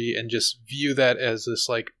astrology and just view that as this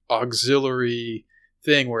like auxiliary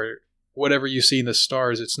thing where whatever you see in the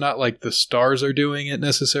stars, it's not like the stars are doing it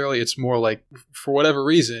necessarily. It's more like for whatever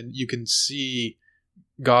reason, you can see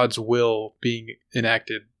God's will being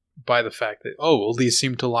enacted by the fact that, oh, well, these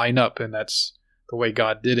seem to line up and that's the way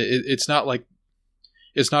God did it. It's not like,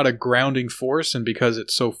 it's not a grounding force, and because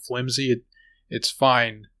it's so flimsy, it's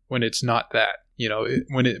fine when it's not that.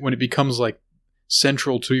 When it becomes like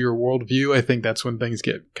central to your worldview, I think that's when things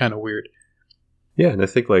get kind of weird. Yeah, and I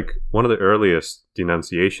think like one of the earliest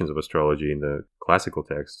denunciations of astrology in the classical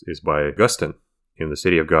text is by Augustine in The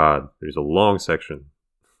City of God. There's a long section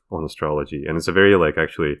on astrology, and it's a very like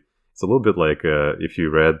actually it's a little bit like if you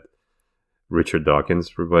read Richard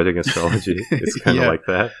Dawkins writing astrology, it's kind of like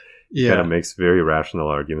that. Yeah. Kind of makes very rational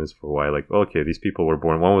arguments for why, like, okay, these people were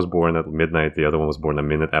born. One was born at midnight, the other one was born a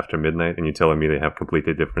minute after midnight, and you're telling me they have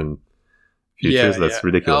completely different futures? That's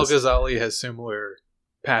ridiculous. Al-Ghazali has similar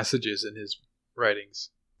passages in his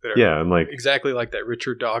writings that are and like exactly like that.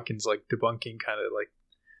 Richard Dawkins like debunking kind of like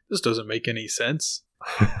this doesn't make any sense.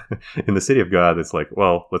 In The City of God, it's like,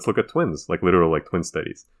 well, let's look at twins, like literal like twin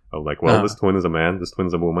studies. Of like, well, this twin is a man, this twin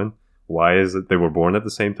is a woman. Why is it they were born at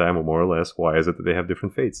the same time, or more or less? Why is it that they have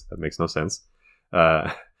different fates? That makes no sense.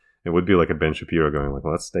 It would be like a Ben Shapiro going like,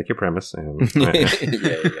 well, let's take your premise and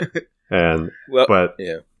well, but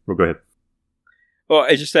yeah. Well, go ahead. Well,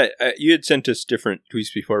 I just that you had sent us different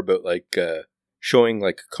tweets before about like showing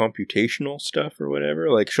like computational stuff or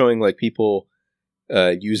whatever, like showing like people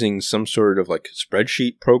using some sort of like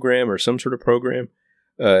spreadsheet program or some sort of program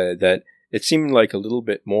that it seemed like a little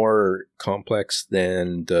bit more complex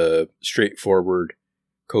than the straightforward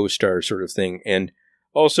CoStar sort of thing. And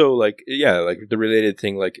also like, yeah, like the related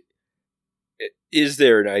thing, like, is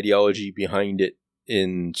there an ideology behind it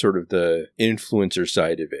in sort of the influencer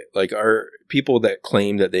side of it? Like, are people that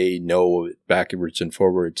claim that they know backwards and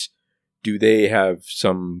forwards, do they have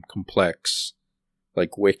some complex,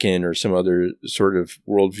 like Wiccan or some other sort of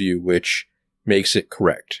worldview which makes it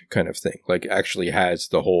correct kind of thing? Like actually has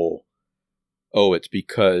the whole, oh, it's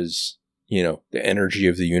because, you know, the energy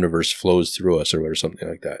of the universe flows through us or something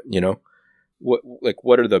like that, you know?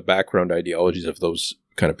 What are the background ideologies of those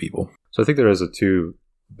kind of people? So I think there's a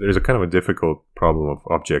kind of a difficult problem of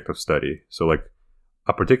objective study. So like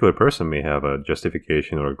a particular person may have a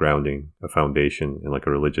justification or a grounding, a foundation in like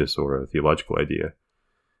a religious or a theological idea.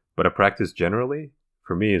 But a practice generally,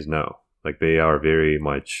 for me, is no. Like they are very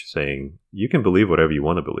much saying, you can believe whatever you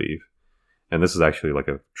want to believe. And this is actually like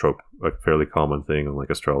a trope, like a fairly common thing in like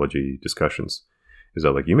astrology discussions. Is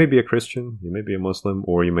that like you may be a Christian, you may be a Muslim,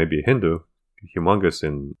 or you may be a Hindu. Humongous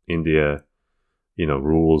in India, you know,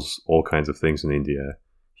 rules all kinds of things in India.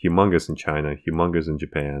 Humongous in China, humongous in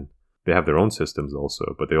Japan. They have their own systems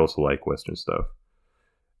also, but they also like Western stuff.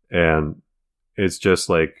 And it's just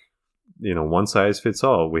like, you know, one size fits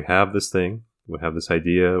all. We have this thing, we have this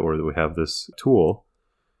idea, or we have this tool,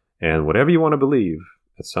 and whatever you want to believe,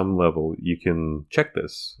 at some level, you can check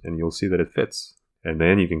this, and you'll see that it fits. And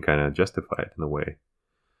then you can kind of justify it in a way.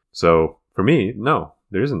 So, for me, no,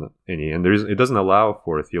 there isn't any. And it doesn't allow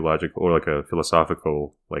for a theological or like a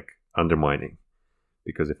philosophical, like, undermining.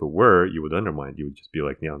 Because if it were, you would undermine. You would just be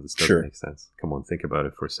like, yeah, this doesn't make sense. Come on, think about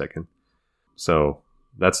it for a second. So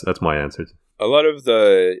that's my answer. A lot of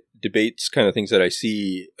the debates kind of things that I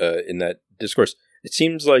see in that discourse, it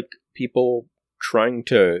seems like people trying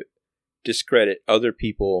to discredit other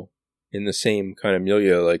people in the same kind of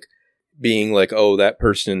milieu, like being like, oh, that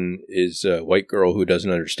person is a white girl who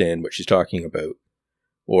doesn't understand what she's talking about,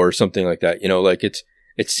 or something like that. You know, like it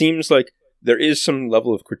seems like there is some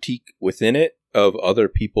level of critique within it of other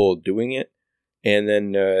people doing it. And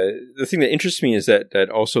then the thing that interests me is that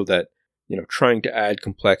also that, you know, trying to add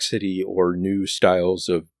complexity or new styles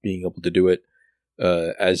of being able to do it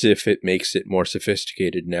as if it makes it more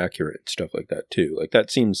sophisticated and accurate and stuff like that too. Like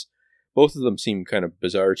that seems, both of them seem kind of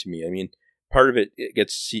bizarre to me. I mean, part of it,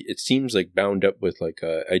 it seems like bound up with like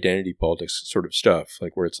identity politics sort of stuff,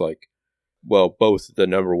 like where it's like, well, both the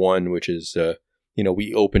number one, which is, you know,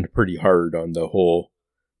 we opened pretty hard on the whole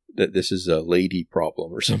that this is a lady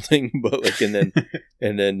problem or something, but like, and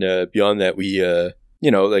then beyond that, we,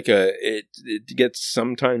 you know, like it gets,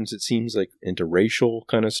 sometimes it seems like into racial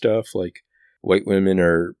kind of stuff, like white women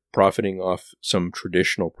are profiting off some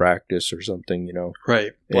traditional practice or something, you know,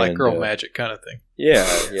 right? Black girl magic kind of thing. Yeah,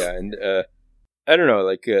 and I don't know,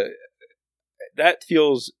 like that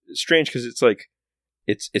feels strange because it's like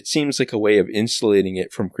it seems like a way of insulating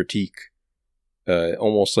it from critique.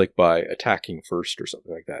 Almost like by attacking first or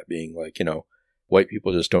something like that, being like, you know, white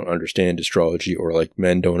people just don't understand astrology, or like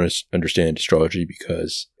men don't understand astrology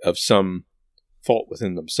because of some fault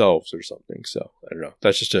within themselves or something. So I don't know.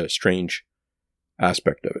 That's just a strange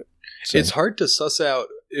aspect of it. So. It's hard to suss out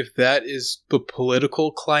if that is the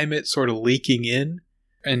political climate sort of leaking in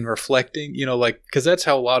and reflecting, you know, like, because that's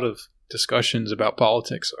how a lot of discussions about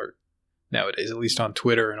politics are nowadays, at least on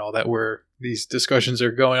Twitter and all that, where these discussions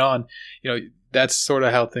are going on. You know, that's sort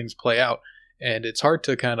of how things play out. And it's hard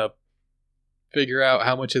to kind of figure out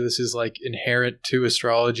how much of this is like inherent to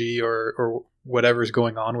astrology or whatever's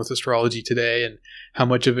going on with astrology today, and how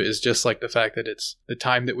much of it is just like the fact that it's the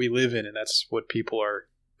time that we live in and that's what people are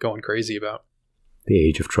going crazy about. The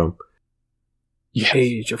age of Trump. Yeah.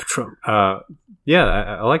 Age of Trump. Yeah,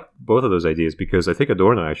 I like both of those ideas because I think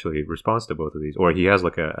Adorno actually responds to both of these, or he has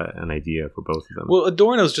like an idea for both of them. Well,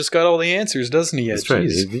 Adorno's just got all the answers, doesn't he? That's right.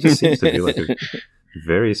 He just seems to be like a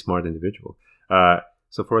very smart individual.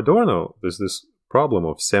 So for Adorno, there's this problem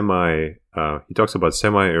of he talks about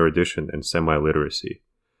semi-erudition and semi-literacy.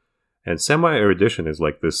 And semi-erudition is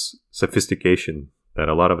like this sophistication that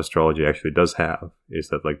a lot of astrology actually does have, is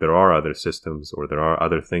that like there are other systems or there are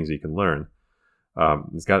other things you can learn.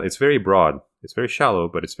 It's very broad. It's very shallow,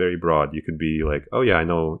 but it's very broad. You could be like, oh yeah, I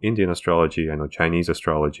know Indian astrology, I know Chinese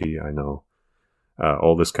astrology, I know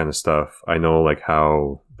all this kind of stuff. I know like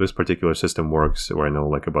how this particular system works, or I know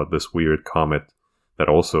like about this weird comet that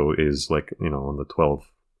also is like, on the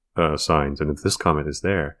 12 signs. And if this comet is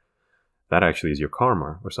there, that actually is your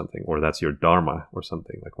karma or something, or that's your dharma or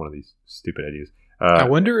something, like one of these stupid ideas. I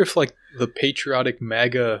wonder if like the patriotic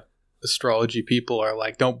MAGA astrology people are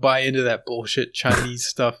like, don't buy into that bullshit Chinese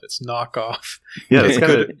stuff. It's knockoff. Yeah,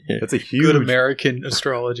 that's a huge good American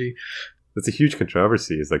astrology. That's a huge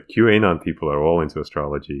controversy. It's like QAnon people are all into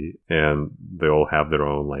astrology, and they all have their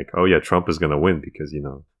own like, oh yeah, Trump is going to win because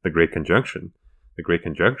the Great Conjunction. The Great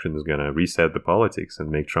Conjunction is going to reset the politics and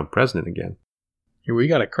make Trump president again. We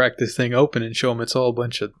got to crack this thing open and show them it's all a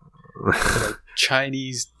bunch of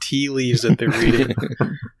Chinese tea leaves that they're reading.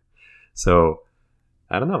 So,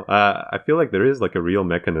 I don't know. I feel like there is like a real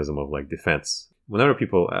mechanism of like defense. Whenever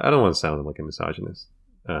people, I don't want to sound like a misogynist.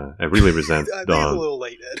 I really resent Don. A little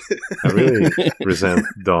late, Ed. I really resent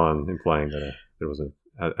Don implying that there was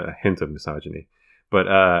a hint of misogyny.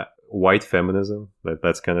 But white feminism,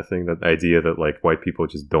 that's kind of thing, that idea that like white people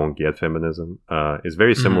just don't get feminism, is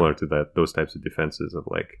very similar to those types of defenses of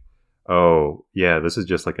like, oh yeah, this is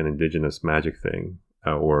just like an indigenous magic thing,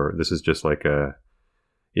 or this is just like a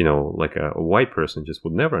white person just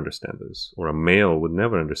would never understand this, or a male would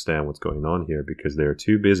never understand what's going on here because they're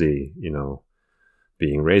too busy,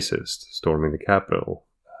 being racist, storming the Capitol,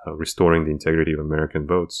 restoring the integrity of American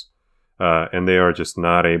votes. And they are just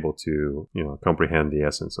not able to, comprehend the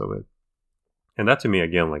essence of it. And that to me,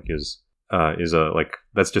 again, like is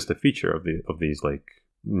that's just a feature of these like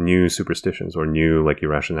new superstitions or new like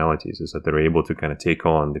irrationalities, is that they're able to kind of take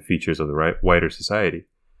on the features of the wider society.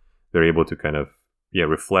 They're able to kind of,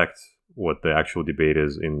 reflect what the actual debate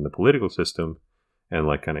is in the political system and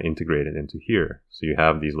like kind of integrate it into here. So you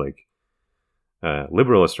have these like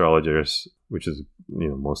liberal astrologers, which is,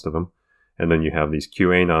 most of them. And then you have these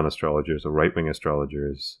QAnon astrologers or right-wing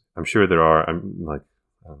astrologers. I'm sure there are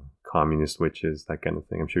communist witches, that kind of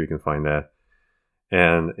thing. I'm sure you can find that.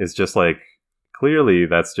 And it's just like, clearly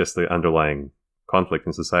that's just the underlying conflict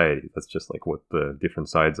in society. That's just like what the different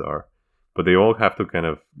sides are. But they all have to kind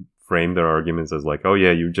of frame their arguments as like, oh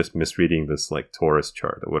yeah, you're just misreading this like Taurus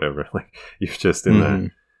chart or whatever. Like you're just in that.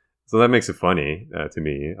 So that makes it funny to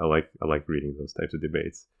me. I like reading those types of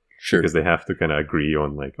debates. Sure. Because they have to kind of agree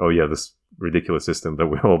on like, oh yeah, this ridiculous system that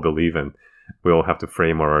we all believe in. We all have to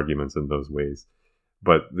frame our arguments in those ways.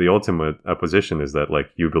 But the ultimate opposition is that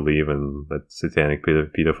like you believe in that satanic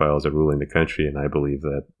pedophiles are ruling the country, and I believe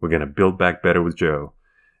that we're going to build back better with Joe.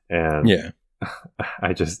 And yeah,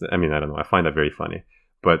 I don't know. I find that very funny.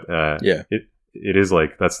 But it is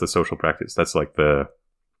like, that's the social practice. That's like the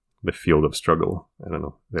field of struggle. I don't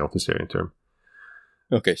know, the Althusserian term.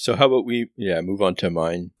 Okay, so how about we move on to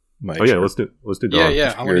mine. Let's do Don.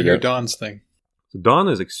 Yeah, I want to hear Don's thing. So Don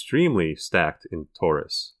is extremely stacked in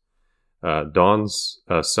Taurus. Don's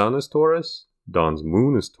sun is Taurus, Don's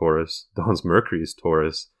moon is Taurus, Don's Mercury is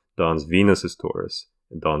Taurus, Don's Venus is Taurus,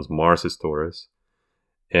 and Don's Mars is Taurus,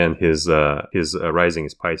 and his rising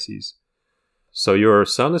is Pisces. So your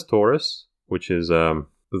sun is Taurus, which is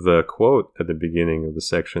the quote at the beginning of the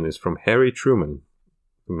section is from Harry Truman,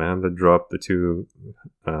 the man that dropped the 2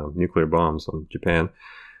 nuclear bombs on Japan.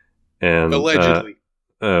 And allegedly.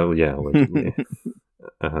 Allegedly.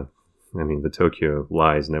 The Tokyo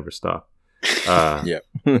lies never stop.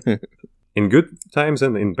 In good times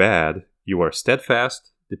and in bad, you are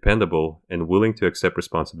steadfast, dependable, and willing to accept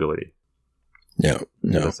responsibility. No.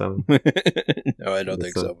 No, I don't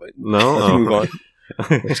think so. But no, let's move on.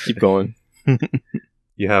 Let's keep going.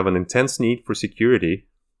 You have an intense need for security,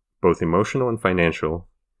 both emotional and financial,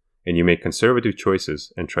 and you make conservative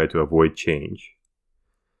choices and try to avoid change.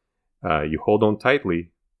 You hold on tightly,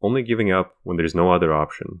 only giving up when there's no other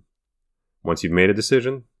option. Once you've made a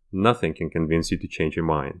decision, nothing can convince you to change your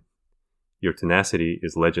mind. Your tenacity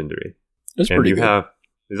is legendary. That's pretty good.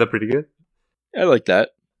 Is that pretty good? I like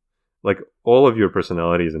that. Like all of your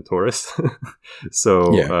personality is in Taurus.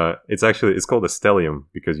 So Yeah. it's called a stellium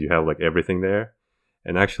because you have like everything there.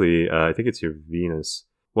 And actually, I think it's your Venus.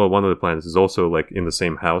 Well, one of the planets is also like in the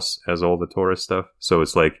same house as all the Taurus stuff. So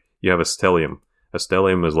it's like you have a stellium. A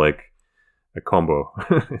stellium is like a combo.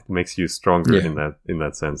 It makes you stronger in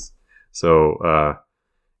that sense. So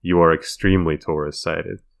you are extremely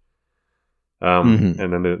Taurus-sided. And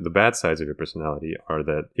then the bad sides of your personality are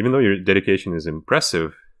that even though your dedication is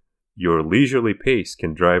impressive, your leisurely pace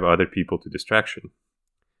can drive other people to distraction.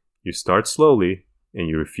 You start slowly and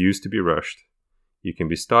you refuse to be rushed. You can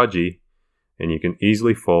be stodgy and you can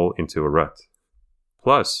easily fall into a rut.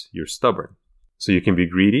 Plus, you're stubborn. So you can be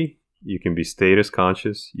greedy, you can be status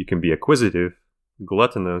conscious, you can be acquisitive,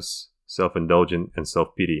 gluttonous, self-indulgent, and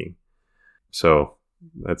self-pitying. So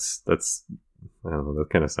that's I don't know, that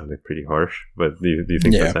kind of sounded pretty harsh, but do you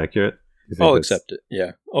think that's accurate? I'll accept it.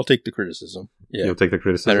 Yeah. I'll take the criticism. Yeah. You'll take the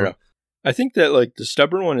criticism? I don't know. I think that like the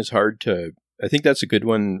stubborn one is hard to, I think that's a good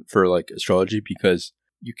one for like astrology because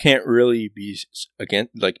you can't really be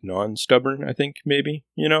like non-stubborn, I think maybe,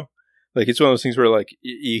 you know, like it's one of those things where like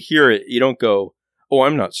you hear it, you don't go, oh,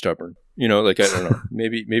 I'm not stubborn, you know, like, I don't know,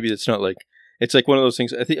 maybe it's not like, it's like one of those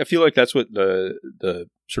things. I feel like that's what the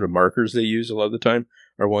sort of markers they use a lot of the time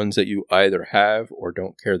are ones that you either have or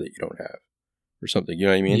don't care that you don't have or something. You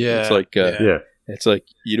know what I mean? Yeah. It's like, it's like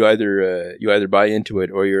you either buy into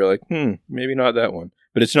it or you're like, maybe not that one.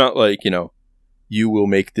 But it's not like, you know, you will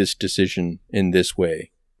make this decision in this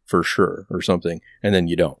way for sure or something, and then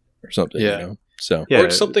you don't or something. Yeah. You know? So or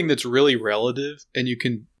it's something that's really relative, and you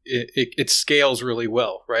can it scales really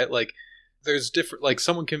well, right? Like there's different, like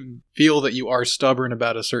someone can feel that you are stubborn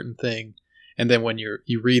about a certain thing, and then when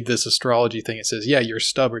you read this astrology thing, it says, yeah, you're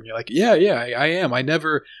stubborn. You're like, yeah, I am. I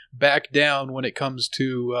never back down when it comes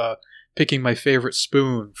to picking my favorite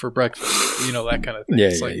spoon for breakfast, you know, that kind of thing.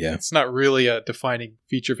 It's not really a defining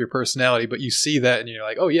feature of your personality, but you see that and you're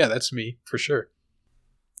like, oh yeah, that's me for sure.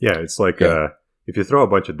 Yeah, it's like if you throw a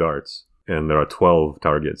bunch of darts and there are 12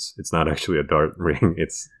 targets, it's not actually a dart ring,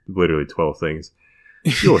 it's literally 12 things.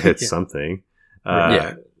 You'll hit something.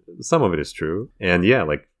 Some of it is true. And yeah,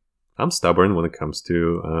 like I'm stubborn when it comes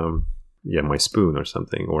to my spoon or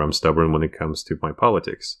something, or I'm stubborn when it comes to my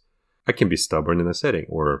politics. I can be stubborn in a setting,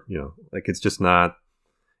 or, you know, like it's just not,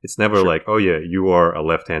 it's never like, oh yeah, you are a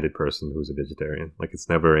left-handed person who's a vegetarian. Like it's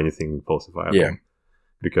never anything falsifiable. Yeah.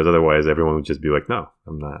 Because otherwise everyone would just be like, no,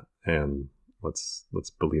 I'm not. And let's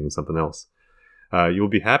believe in something else. You'll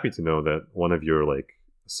be happy to know that one of your like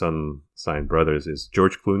sun sign brothers is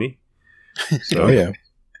George Clooney. So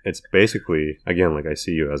it's basically, again, like I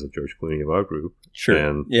see you as a George Clooney of our group. Sure.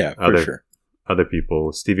 And other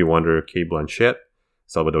people, Stevie Wonder, Cate Blanchett,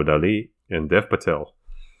 Salvador Dali, and Dev Patel.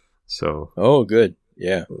 So. Oh, good.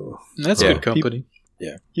 Yeah. That's good company.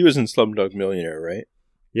 He was in Slumdog Millionaire, right?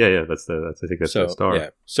 Yeah. I think that's the star. Yeah.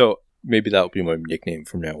 So maybe that'll be my nickname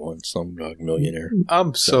from now on, Slumdog Millionaire.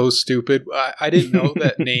 I'm so stupid. I didn't know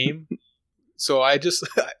that name. So I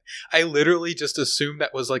literally just assumed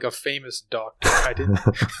that was like a famous doctor. I didn't.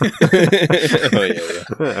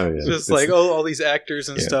 Just like, all these actors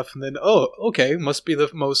and stuff. And then, okay, must be the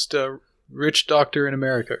most rich doctor in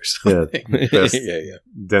America or something. Yeah,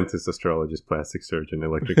 dentist, astrologist, plastic surgeon,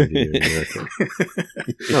 electric engineer in America.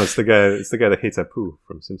 No, it's the guy that hates Apu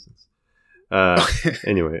from Simpsons.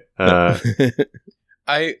 Anyway,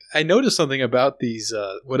 I noticed something about these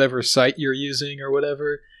whatever site you're using or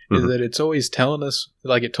whatever. Is that it's always telling us,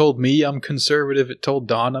 like it told me I'm conservative, it told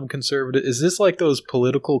Don I'm conservative. Is this like those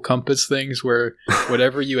political compass things where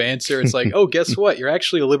whatever you answer, it's like, oh, guess what? You're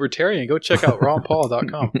actually a libertarian. Go check out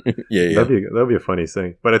ronpaul.com. Yeah. That'd be a funny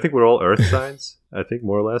thing. But I think we're all earth signs, I think,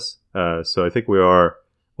 more or less. So I think we are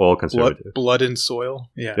all conservative. Blood and soil?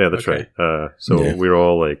 Yeah, that's right. We're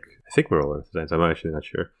all like, I think we're all earth signs. I'm actually not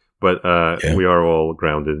sure. But we are all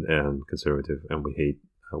grounded and conservative, and we hate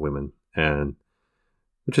women. And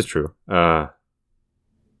which is true. I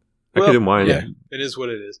could do mine. Yeah, it is what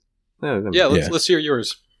it is. Let's hear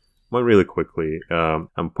yours. Mine really quickly.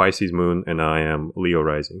 I'm Pisces moon, and I am Leo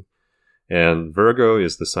rising. And Virgo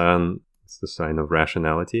is the sign. It's the sign of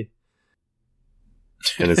rationality.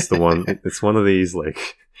 And it's the one. It's one of these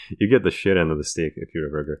like you get the shit end of the stick if you're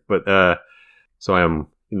a Virgo. But so I am.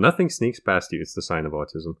 Nothing sneaks past you. It's the sign of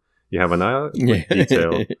autism. You have an eye for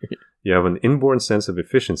detail. You have an inborn sense of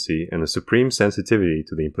efficiency and a supreme sensitivity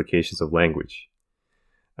to the implications of language.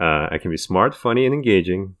 I can be smart, funny, and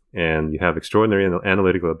engaging, and you have extraordinary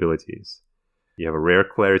analytical abilities. You have a rare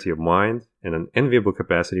clarity of mind and an enviable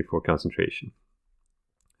capacity for concentration.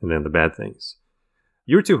 And then the bad things.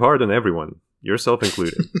 You're too hard on everyone, yourself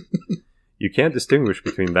included. You can't distinguish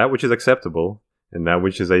between that which is acceptable and that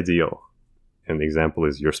which is ideal. And the example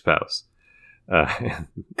is your spouse. The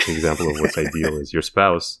example of what's ideal is your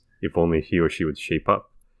spouse, if only he or she would shape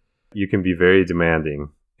up. You can be very demanding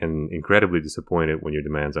and incredibly disappointed when your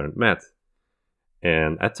demands aren't met.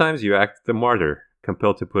 And at times you act the martyr,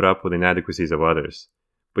 compelled to put up with inadequacies of others.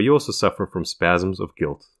 But you also suffer from spasms of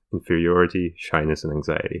guilt, inferiority, shyness, and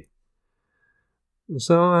anxiety.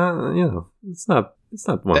 So, it's not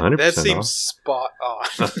 100% That seems off. spot on.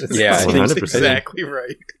 Yeah, I think 100%. exactly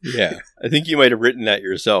right. Yeah, I think you might have written that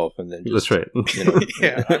yourself, and then just, That's right.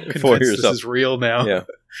 Yeah, I'm for convinced this yourself. is real now. Yeah,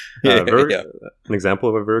 Yeah. An example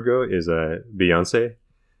of a Virgo is Beyonce.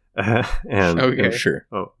 And Okay. I'm sure.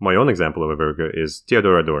 my own example of a Virgo is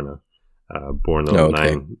Theodor Adorno, born on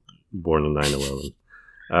Okay. 9/11.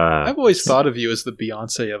 I've always thought of you as the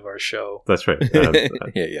Beyonce of our show. That's right.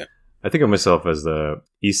 Yeah. I think of myself as the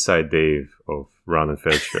East Side Dave of Ron and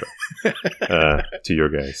Fez show. To your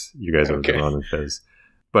guys, you guys are Okay. the Ron and Fez.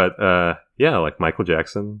 But yeah, like Michael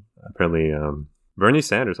Jackson, apparently Bernie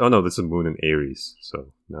Sanders. Oh no, this is Moon and Aries,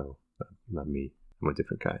 so no, not me. I'm a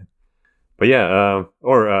different kind. But yeah,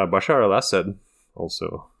 or Bashar al-Assad,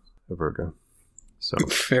 also a Virgo. So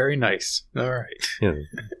Very nice. All right. yeah,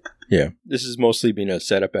 Yeah, this has mostly been a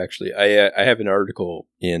setup. Actually, I have an article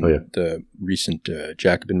in the recent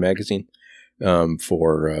Jacobin magazine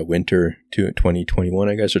for winter 2021,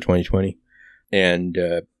 I guess, or 2020, and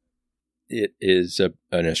it is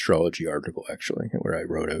an astrology article actually, where I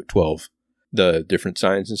wrote out 12 the different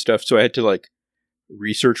signs and stuff. So I had to like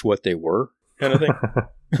research what they were, kind of thing.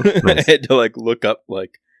 Nice. I had to like look up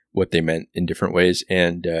like what they meant in different ways,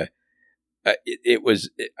 and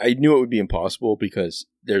I knew it would be impossible because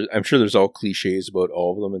I'm sure there's all cliches about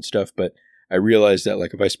all of them and stuff, but I realized that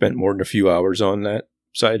like if I spent more than a few hours on that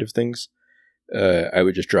side of things, I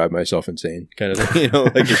would just drive myself insane, kind of thing,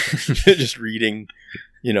 like just reading,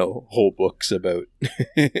 whole books about,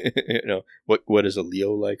 what is a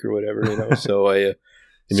Leo like or whatever, So I, You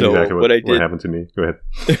mean exactly what happened to me? Go ahead.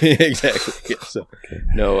 Exactly. Yeah, so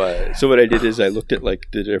Okay. so what I did is I looked at like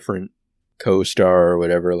the different co-star or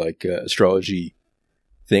whatever, like astrology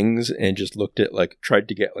things, and just looked at like tried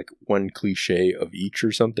to get like one cliche of each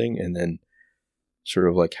or something, and then sort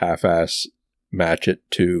of like half-ass match it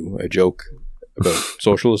to a joke about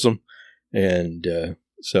socialism, and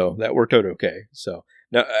so that worked out okay. So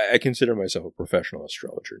now I consider myself a professional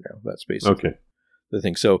astrologer now. That's basically Okay. the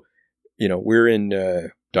thing. So we're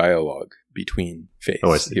in dialogue between faiths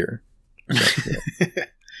Oh, I see. here. So,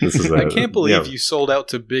 This is I can't believe you sold out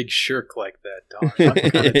to Big Shirk like that, Don.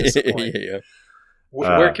 I'm kind of disappointed. yeah.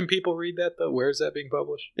 Where can people read that, though? Where is that being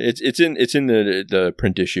published? It's in the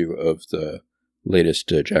print issue of the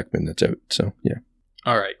latest Jackman that's out. So yeah.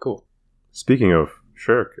 All right, cool. Speaking of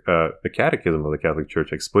Shirk, the Catechism of the Catholic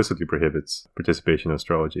Church explicitly prohibits participation in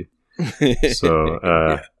astrology. So,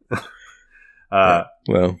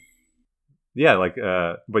 well, yeah, like,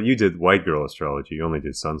 but you did white girl astrology. You only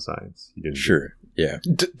did sun signs. You didn't. sure. Yeah.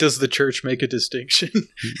 Does the church make a distinction?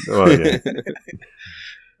 Oh, yeah.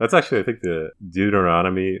 That's actually, I think, the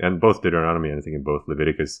Deuteronomy, and both Deuteronomy and I think in both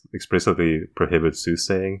Leviticus explicitly prohibit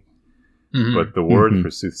soothsaying. Mhm. But the word Mhm. for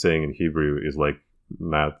soothsaying in Hebrew is like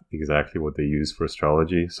not exactly what they use for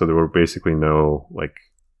astrology. So there were basically no like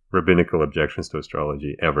rabbinical objections to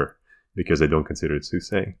astrology ever because they don't consider it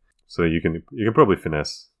soothsaying. So you can probably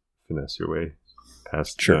finesse your way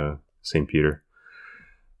past St. Peter.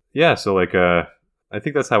 Yeah, so like I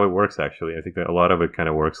think that's how it works actually. I think that a lot of it kind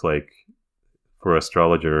of works like for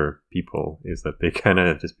astrologer people is that they kind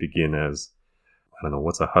of just begin as, I don't know,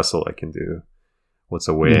 what's a hustle I can do? What's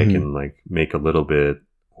a way I can like make a little bit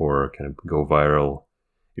or kind of go viral?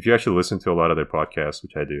 If you actually listen to a lot of their podcasts,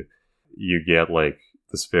 which I do, you get like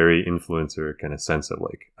this very influencer kind of sense of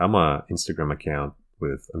like, I'm a Instagram account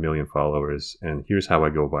with 1 million followers and here's how I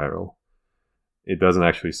go viral. It doesn't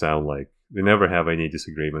actually sound like they never have any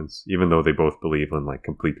disagreements, even though they both believe in like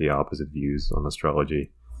completely opposite views on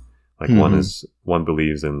astrology. Like one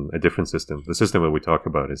believes in a different system. The system that we talk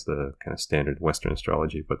about is the kind of standard Western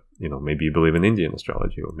astrology, but maybe you believe in Indian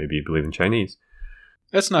astrology or maybe you believe in Chinese.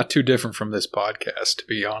 That's not too different from this podcast, to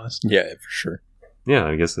be honest. Yeah, for sure. Yeah,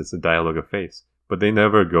 I guess it's a dialogue of faith. But they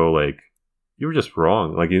never go like, you were just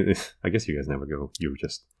wrong. Like, I guess you guys never go, you're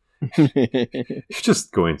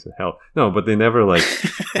just going to hell. No, but they never like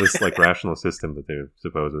this like rational system that they're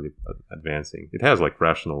supposedly advancing. It has like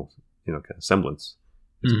rational, kind of semblance.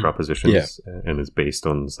 It's propositions and it's based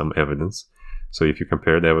on some evidence. So if you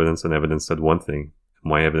compare the evidence and evidence said one thing,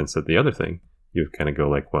 my evidence said the other thing, you kind of go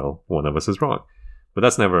like, well, one of us is wrong. But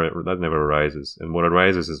that never arises. And what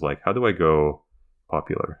arises is like, how do I go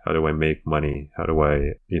popular? How do I make money? How do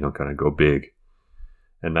I, kind of go big?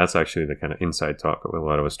 And that's actually the kind of inside talk of a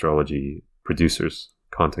lot of astrology producers,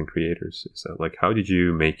 content creators, is that like, how did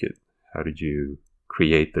you make it? How did you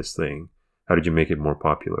create this thing? How did you make it more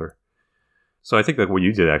popular? So I think that what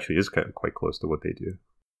you did actually is kind of quite close to what they do.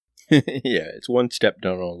 Yeah, it's one step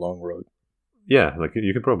down on a long road. Yeah, like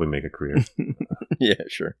you could probably make a career. Yeah,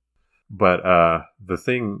 sure. But the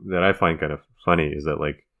thing that I find kind of funny is that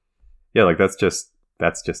like, yeah, like that's just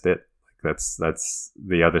it. Like that's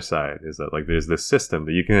the other side, is that like there's this system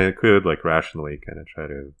that you could like rationally kind of try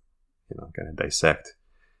to, kind of dissect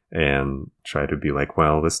and try to be like,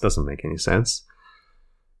 well, this doesn't make any sense.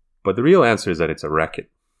 But the real answer is that it's a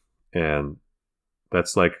racket. And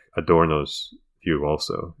that's like Adorno's view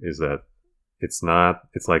also, is that it's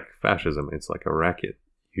like fascism. It's like a racket.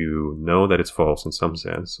 You know that it's false in some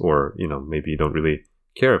sense, or, maybe you don't really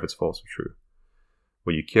care if it's false or true.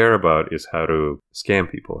 What you care about is how to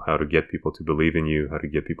scam people, how to get people to believe in you, how to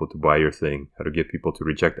get people to buy your thing, how to get people to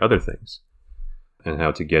reject other things, and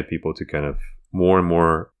how to get people to kind of more and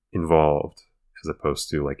more involved, as opposed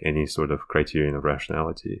to like any sort of criterion of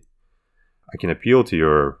rationality. I can appeal to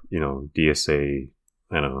your, DSA,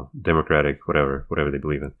 I don't know, democratic, whatever they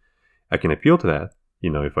believe in. I can appeal to that,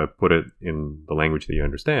 if I put it in the language that you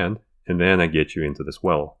understand, and then I get you into this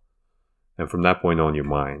well. And from that point on, you're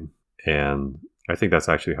mine. And I think that's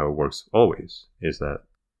actually how it works always, is that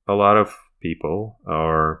a lot of people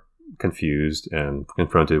are confused and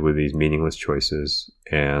confronted with these meaningless choices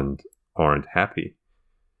and aren't happy.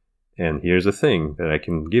 And here's a thing that I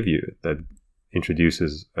can give you that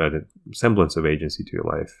introduces a semblance of agency to your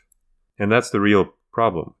life. And that's the real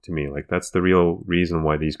problem to me. Like, that's the real reason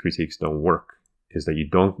why these critiques don't work, is that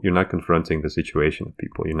you're not confronting the situation of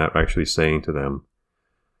people. You're not actually saying to them,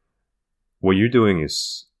 what you're doing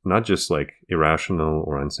is not just like irrational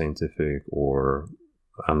or unscientific or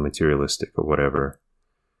unmaterialistic or whatever.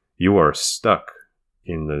 You are stuck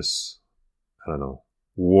in this, I don't know,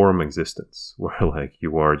 warm existence where like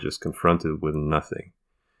you are just confronted with nothing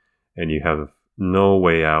and you have no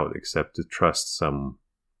way out except to trust some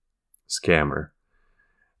scammer.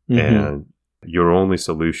 Mm-hmm. And your only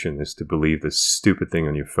solution is to believe this stupid thing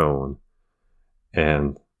on your phone.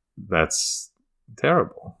 And that's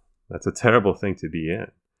terrible. That's a terrible thing to be in.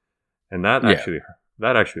 And that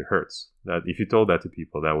actually hurts. That if you told that to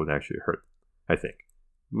people, that would actually hurt, I think.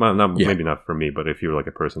 Well, maybe not for me, but if you're like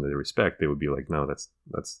a person that they respect, they would be like, no, that's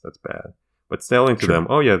bad. But telling to them,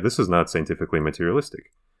 oh yeah, this is not scientifically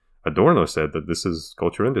materialistic. Adorno said that this is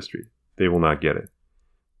culture industry. They will not get it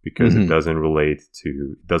because it doesn't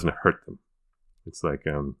hurt them. It's like,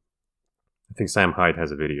 I think Sam Hyde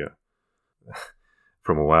has a video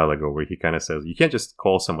from a while ago where he kind of says, you can't just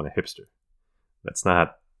call someone a hipster.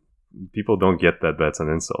 People don't get that that's an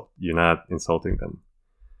insult. You're not insulting them.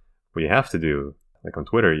 What you have to do, like on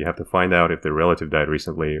Twitter, you have to find out if their relative died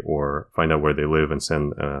recently or find out where they live and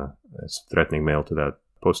send a threatening mail to that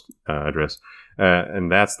post address. And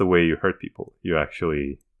that's the way you hurt people. You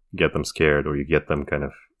actually get them scared or you get them kind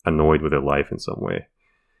of annoyed with their life in some way.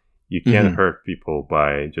 You can't hurt people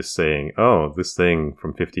by just saying, oh, this thing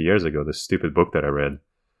from 50 years ago, this stupid book that I read,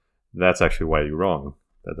 that's actually why you're wrong.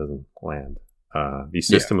 That doesn't land. These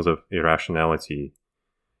systems of irrationality,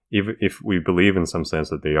 if we believe in some sense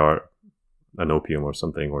that they are an opium or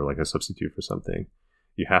something, or like a substitute for something,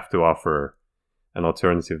 you have to offer an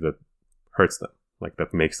alternative that hurts them, like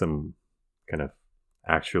that makes them kind of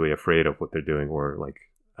actually afraid of what they're doing or like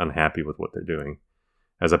unhappy with what they're doing,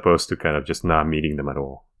 as opposed to kind of just not meeting them at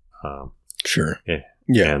all. Sure.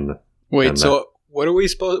 Yeah. Wait, so what are we're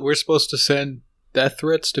supposed to send death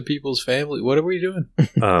threats to people's family? What are we doing?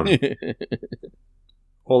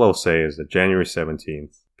 All I'll say is that January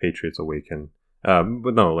 17th, Patriots awaken.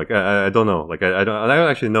 But no, like I don't know. Like I don't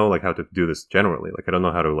actually know like how to do this generally. Like I don't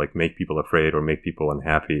know how to like make people afraid or make people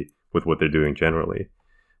unhappy with what they're doing generally.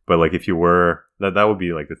 But like if you were, that would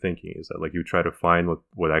be like the thinking, is that like you try to find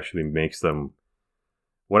what actually makes them,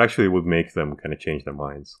 what actually would make them kind of change their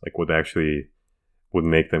minds. Like what actually would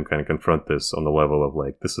make them kind of confront this on the level of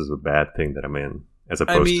like, this is a bad thing that I'm in, as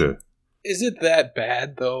opposed to. Is it that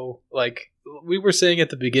bad though? Like we were saying at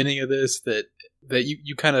the beginning of this that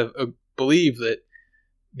you kind of believe that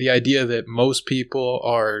the idea that most people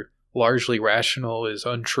are largely rational is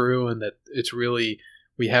untrue, and that it's really,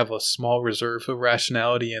 we have a small reserve of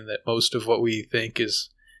rationality, and that most of what we think is,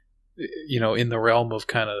 in the realm of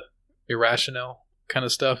kind of irrational kind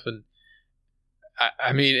of stuff. And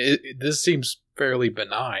I mean, this seems fairly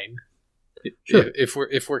benign. Sure.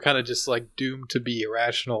 If we're kind of just like doomed to be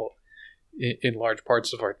irrational in large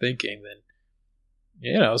parts of our thinking,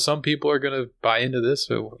 then some people are going to buy into this,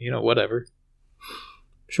 so whatever.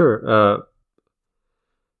 Sure.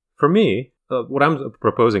 For me, what I'm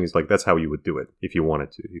proposing is like that's how you would do it if you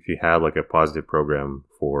wanted to. If you had like a positive program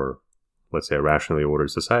for, let's say, a rationally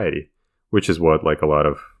ordered society, which is what like a lot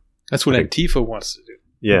of That's what Antifa wants to do.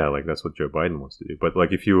 yeah, like that's what Joe Biden wants to do. But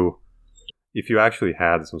like if you actually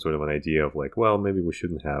had some sort of an idea of like, well, maybe we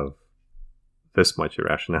shouldn't have this much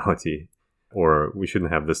irrationality, or we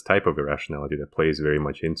shouldn't have this type of irrationality that plays very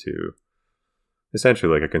much into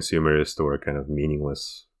essentially like a consumerist or a kind of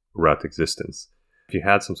meaningless rut existence. If you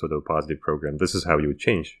had some sort of positive program, this is how you would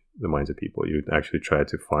change the minds of people. You'd actually try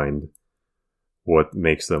to find what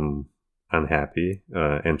makes them unhappy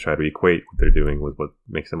and try to equate what they're doing with what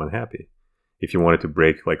makes them unhappy. If you wanted to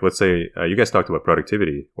break, like, let's say you guys talked about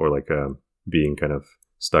productivity or like being kind of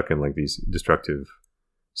stuck in like these destructive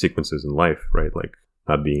sequences in life, right? Like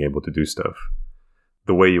not being able to do stuff.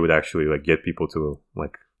 The way you would actually like get people to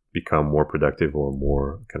like become more productive or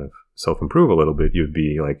more kind of self-improve a little bit, you'd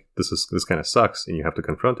be like, this kind of sucks, and you have to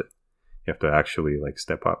confront it. You have to actually like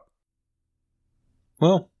step up.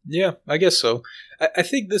 Well, yeah, I guess so. I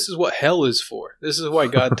think this is what hell is for. This is why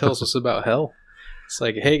God tells us about hell. It's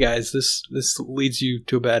like, hey guys, this leads you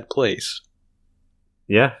to a bad place.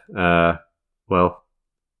 Yeah. Well,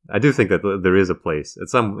 I do think that there is a place,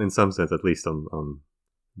 in some sense, at least on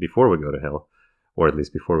before we go to hell, or at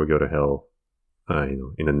least before we go to hell,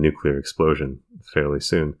 in a nuclear explosion fairly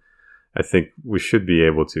soon. I think we should be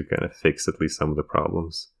able to kind of fix at least some of the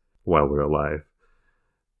problems while we're alive.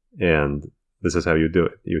 And this is how you do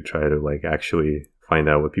it. You try to like actually find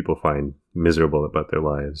out what people find miserable about their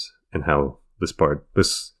lives and how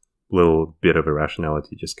this little bit of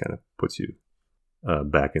irrationality just kind of puts you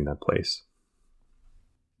back in that place.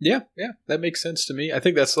 Yeah, that makes sense to me. I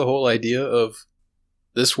think that's the whole idea of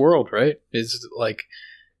this world, right? Is like,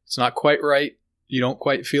 it's not quite right. You don't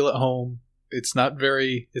quite feel at home. It's not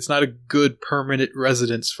a good permanent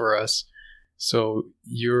residence for us. So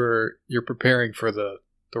you're preparing for the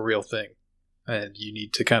real thing, and you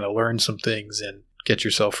need to kind of learn some things and get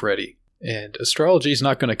yourself ready. And astrology is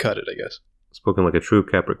not going to cut it, I guess. Spoken like a true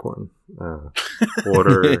Capricorn.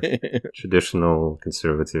 Order, traditional,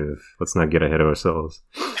 conservative. Let's not get ahead of ourselves.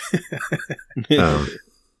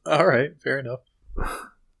 All right, fair enough.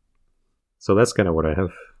 So that's kind of what I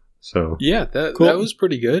have. So yeah, that was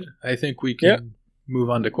pretty good. I think we can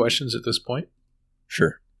move on to questions at this point.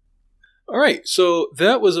 Sure. All right, so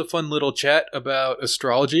that was a fun little chat about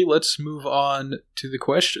astrology. Let's move on to the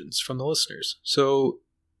questions from the listeners. So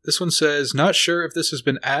this one says, not sure if this has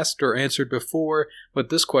been asked or answered before, but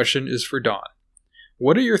this question is for Don.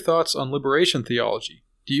 What are your thoughts on liberation theology?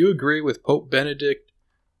 Do you agree with Pope Benedict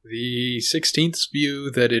the 16th's view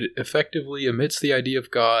that it effectively omits the idea of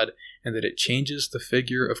God and that it changes the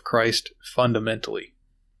figure of Christ fundamentally?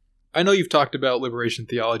 I know you've talked about liberation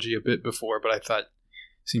theology a bit before, but I thought it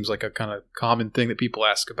seems like a kind of common thing that people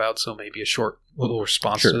ask about, so maybe a short little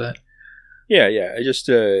response to that. Yeah. I just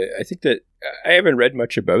I think that I haven't read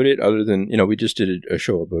much about it other than, we just did a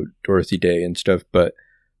show about Dorothy Day and stuff, but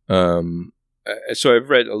so I've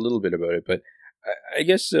read a little bit about it, but I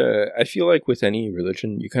guess I feel like with any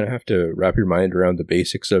religion, you kind of have to wrap your mind around the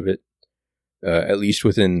basics of it, at least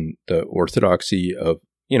within the orthodoxy of,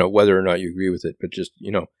 whether or not you agree with it, but just,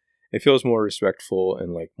 it feels more respectful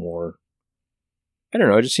and like more, I don't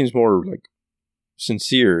know, it just seems more like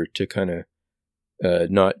sincere to kind of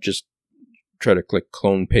not just try to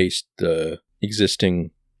clone paste the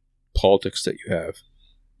existing politics that you have.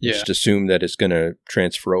 Yeah. Just assume that it's going to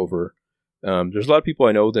transfer over. There's a lot of people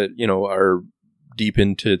I know that, are deep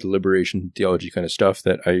into the liberation theology kind of stuff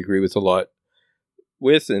that I agree with a lot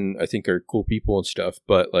with, and I think are cool people and stuff.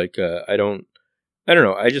 But like, I don't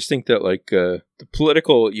know. I just think that like the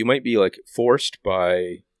political, you might be like forced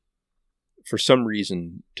for some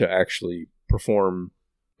reason to actually perform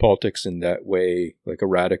politics in that way, like a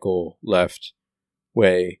radical left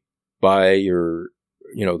way, by your,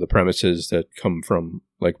 the premises that come from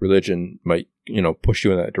like religion might, push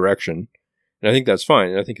you in that direction. And I think that's fine.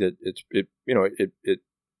 And I think that it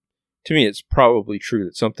to me, it's probably true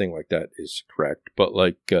that something like that is correct. But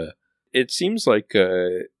like, it seems like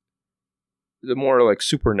the more like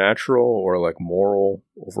supernatural or like moral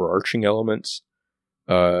overarching elements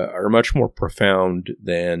are much more profound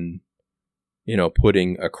than,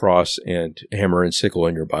 putting a cross and hammer and sickle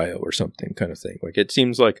in your bio or something kind of thing. Like, it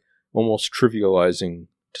seems like almost trivializing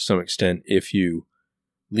to some extent if you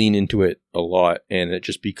lean into it a lot, and it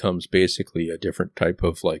just becomes basically a different type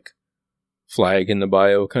of like flag in the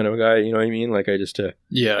bio kind of guy. You know what I mean? Like, I just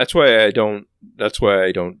yeah. That's why I don't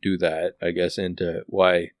do that, I guess, and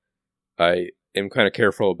why I am kind of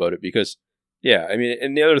careful about it, because yeah, I mean,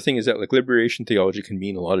 and the other thing is that like liberation theology can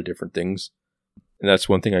mean a lot of different things. and that's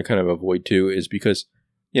one thing I kind of avoid too, is because,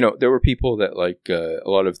 there were people that like a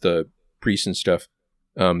lot of the priests and stuff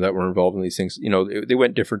that were involved in these things, they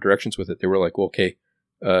went different directions with it. They were like, well, okay,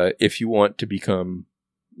 if you want to become,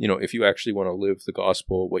 if you actually want to live the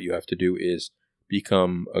gospel, what you have to do is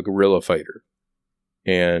become a guerrilla fighter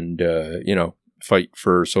and, fight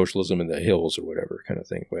for socialism in the hills or whatever kind of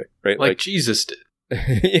thing. Right? Like Jesus did.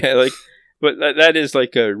 Yeah, but that is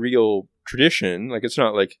like a real tradition. Like, it's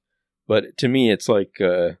not like, but to me, it's like,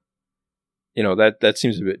 that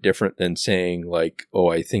seems a bit different than saying like, oh,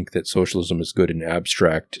 I think that socialism is good and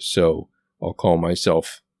abstract, so I'll call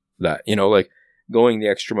myself that. Like going the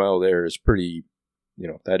extra mile there is pretty,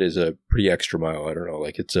 that is a pretty extra mile. I don't know.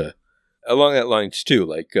 Like it's along that lines too.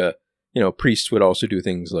 Like, priests would also do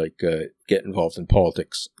things like get involved in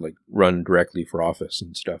politics, like run directly for office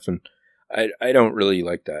and stuff. And I don't really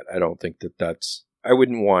like that. I don't think I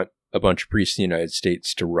wouldn't want a bunch of priests in the United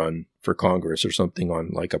States to run for Congress or something on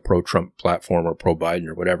like a pro-Trump platform or pro-Biden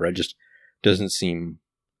or whatever. It just doesn't seem,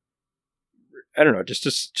 I don't know,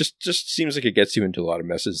 just seems like it gets you into a lot of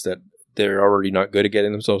messes that they're already not good at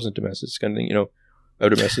getting themselves into messes kind of thing,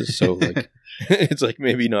 out of messes. So like, it's like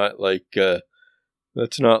maybe not like,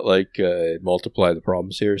 let's not like multiply the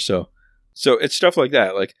problems here. So it's stuff like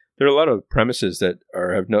that. Like there are a lot of premises that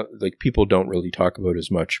people don't really talk about as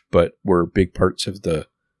much, but were big parts of the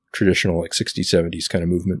traditional like 60s, 70s kind of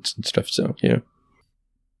movements and stuff. So, yeah.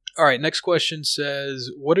 All right. Next question says,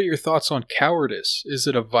 what are your thoughts on cowardice? Is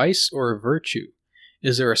it a vice or a virtue?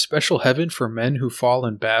 Is there a special heaven for men who fall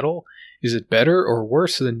in battle? Is it better or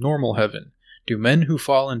worse than normal heaven? Do men who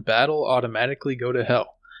fall in battle automatically go to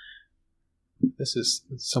hell? This is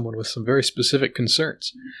someone with some very specific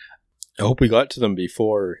concerns. I hope we got to them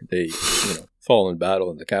before they, fall in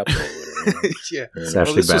battle in the Capitol. Yeah.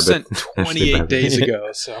 Well, this was sent 28 days ago,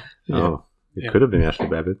 so. Yeah. Oh, it could have been Ashley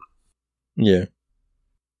Babbitt. Yeah.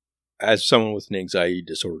 As someone with an anxiety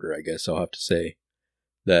disorder, I guess I'll have to say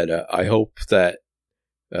that I hope that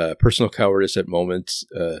personal cowardice at moments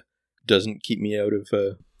doesn't keep me out of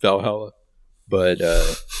Valhalla, but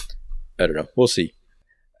I don't know. We'll see.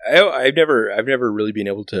 I've never really been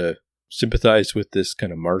able to sympathize with this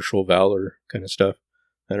kind of martial valor kind of stuff.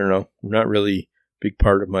 I don't know. Not really a big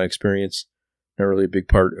part of my experience. Not really a big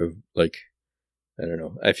part of like, I don't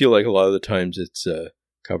know. I feel like a lot of the times it's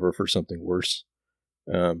cover for something worse.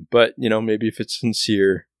 But maybe if it's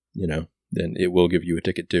sincere, then it will give you a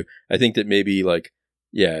ticket too. I think that maybe like,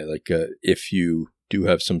 if you do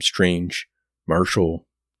have some strange martial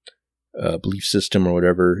belief system or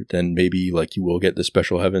whatever, then maybe like you will get the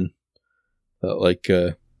special heaven, like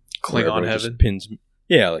Klingon heaven.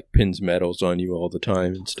 Pins medals on you all the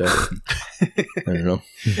time and stuff. I don't know.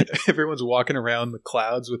 Everyone's walking around the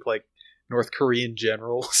clouds with like North Korean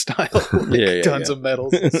general style, tons of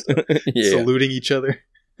medals and stuff, saluting each other.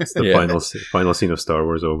 It's the final scene of Star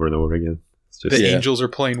Wars over and over again. It's just, the angels are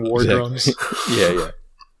playing war drums. Yeah,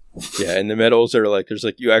 and the medals are like, there's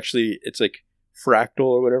like, it's like fractal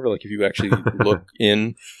or whatever. Like if you actually look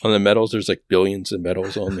in on the medals, there's like billions of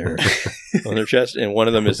medals on their chest, and one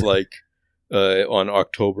of them is like on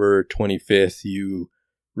October 25th you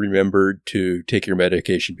remembered to take your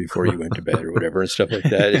medication before you went to bed or whatever and stuff like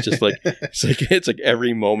that. It's just like it's like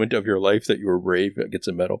every moment of your life that you were brave gets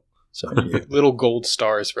a medal. So little gold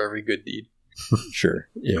stars for every good deed. Sure.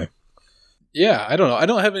 Yeah, I don't know. I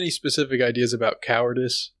don't have any specific ideas about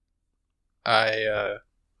cowardice. I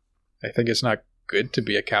think it's not good to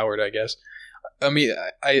be a coward, I guess. I mean,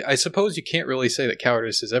 I suppose you can't really say that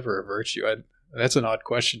cowardice is ever a virtue. That's an odd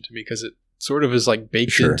question to me because it sort of is like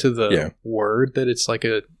baked into the word that it's like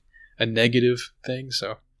a negative thing.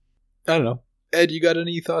 So, I don't know. Ed, you got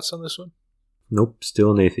any thoughts on this one? Nope,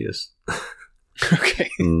 still an atheist. Okay.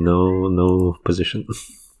 No position.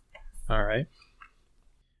 All right.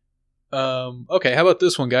 Okay, how about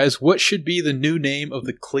this one, guys? What should be the new name of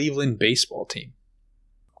the Cleveland baseball team?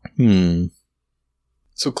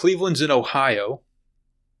 So Cleveland's in Ohio,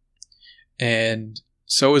 and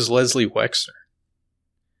so is Leslie Wexner.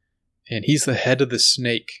 And he's the head of the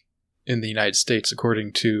snake in the United States,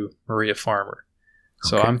 according to Maria Farmer.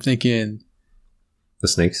 So I'm thinking... The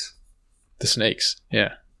Snakes? The Snakes,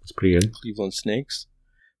 yeah. That's pretty good. Cleveland Snakes?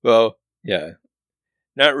 Well, yeah.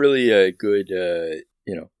 Not really a good... a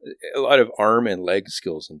lot of arm and leg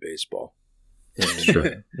skills in baseball.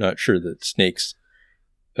 And, not sure that snakes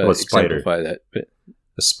exemplify that. But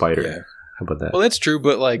a spider. Yeah. How about that? Well, that's true,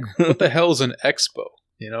 but like, what the hell is an expo?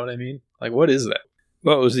 You know what I mean? Like, what is that?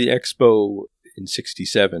 Well, it was the expo in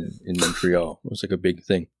 '67 in Montreal. It was like a big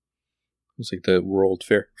thing. It was like the World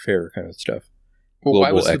Fair kind of stuff. Well,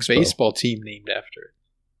 why was the baseball team named after it?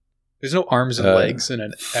 There's no arms and legs in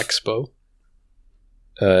an expo.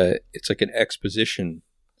 it's like an exposition.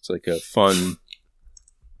 It's like a fun.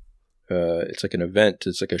 It's like an event.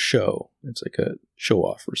 It's like a show. It's like a show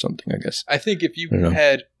off or something, I guess. I think if you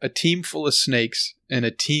had a team full of snakes and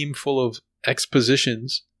a team full of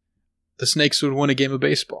expositions, the snakes would win a game of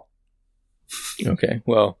baseball. Okay,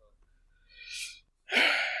 well,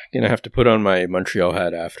 gonna have to put on my Montreal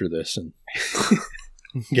hat after this and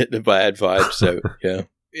get the bad vibes out. Yeah,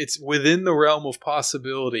 it's within the realm of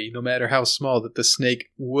possibility, no matter how small, that the snake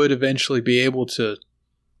would eventually be able to,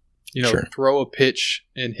 throw a pitch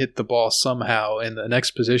and hit the ball somehow, and the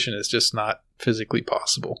next position is just not physically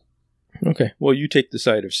possible. Okay, well, you take the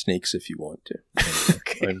side of snakes if you want to.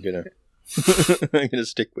 Okay. I'm gonna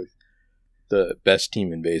stick with the best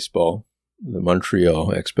team in baseball, the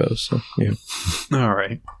Montreal Expos. So, yeah. All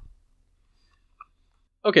right.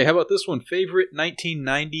 Okay, how about this one? Favorite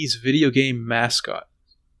 1990s video game mascot?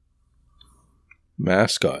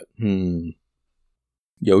 Mascot?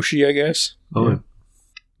 Yoshi, I guess? Oh, yeah.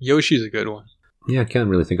 Yoshi's a good one. Yeah, I can't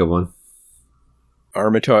really think of one.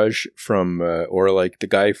 Armitage from, or like the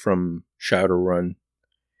guy from Shadowrun,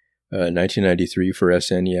 1993 for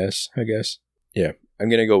SNES, I guess. Yeah, I'm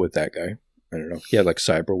going to go with that guy. I don't know. He had like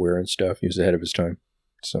cyberware and stuff. He was ahead of his time.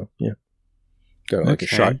 So, yeah. Got like a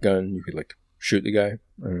shotgun. You could like shoot the guy.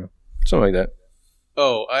 I don't know. Something like that.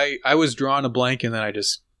 Oh, I was drawing a blank and then I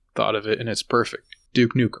just thought of it and it's perfect.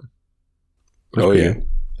 Duke Nukem. Oh, yeah.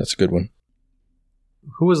 That's a good one.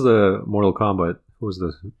 Who was the Mortal Kombat? Who was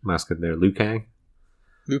the mascot there? Liu Kang?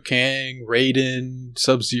 Liu Kang, Raiden,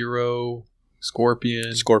 Sub-Zero,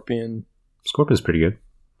 Scorpion. Scorpion's pretty good.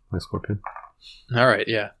 I like Scorpion. All right,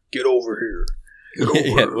 yeah. Get over here.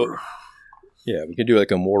 Yeah, we could do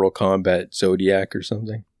like a Mortal Kombat Zodiac or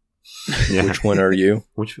something. Yeah. Which one are you?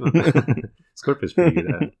 Which one? Scorpion's pretty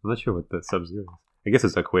good at it. I'm not sure what the Sub-Zero is. I guess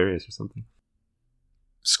it's Aquarius or something.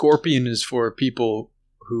 Scorpion is for people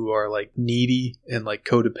who are like needy and like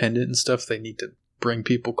codependent and stuff. They need to bring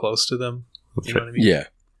people close to them. You know what I mean? Yeah.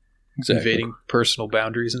 Exactly. Invading personal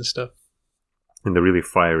boundaries and stuff. And they're really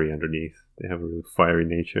fiery underneath. They have a really fiery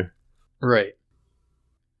nature. Right.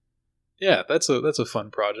 Yeah, that's a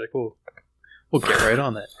fun project. We'll get right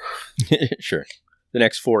on that. Sure. The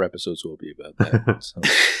next 4 episodes will be about that. So.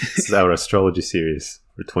 This is our astrology series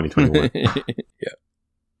for 2021. Yeah.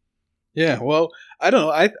 Yeah, well, I don't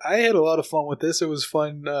know. I had a lot of fun with this. It was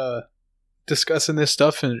fun discussing this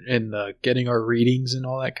stuff and getting our readings and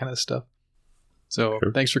all that kind of stuff. So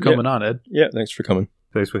Thanks for coming on, Ed. Yeah, thanks for coming.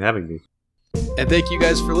 Thanks for having me. And thank you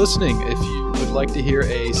guys for listening. If you would like to hear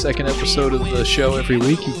a second episode of the show every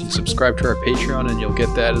week, you can subscribe to our Patreon and you'll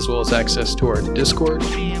get that as well as access to our Discord.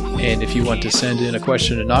 And if you want to send in a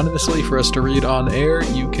question anonymously for us to read on air,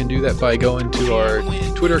 you can do that by going to our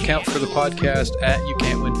Twitter account for the podcast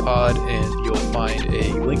 @YouCan'tWinPod, and you'll find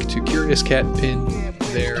a link to Curious Cat pin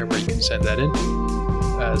there where you can send that in.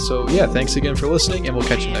 So yeah, thanks again for listening, and we'll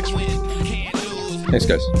catch you next week. Thanks,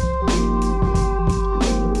 guys.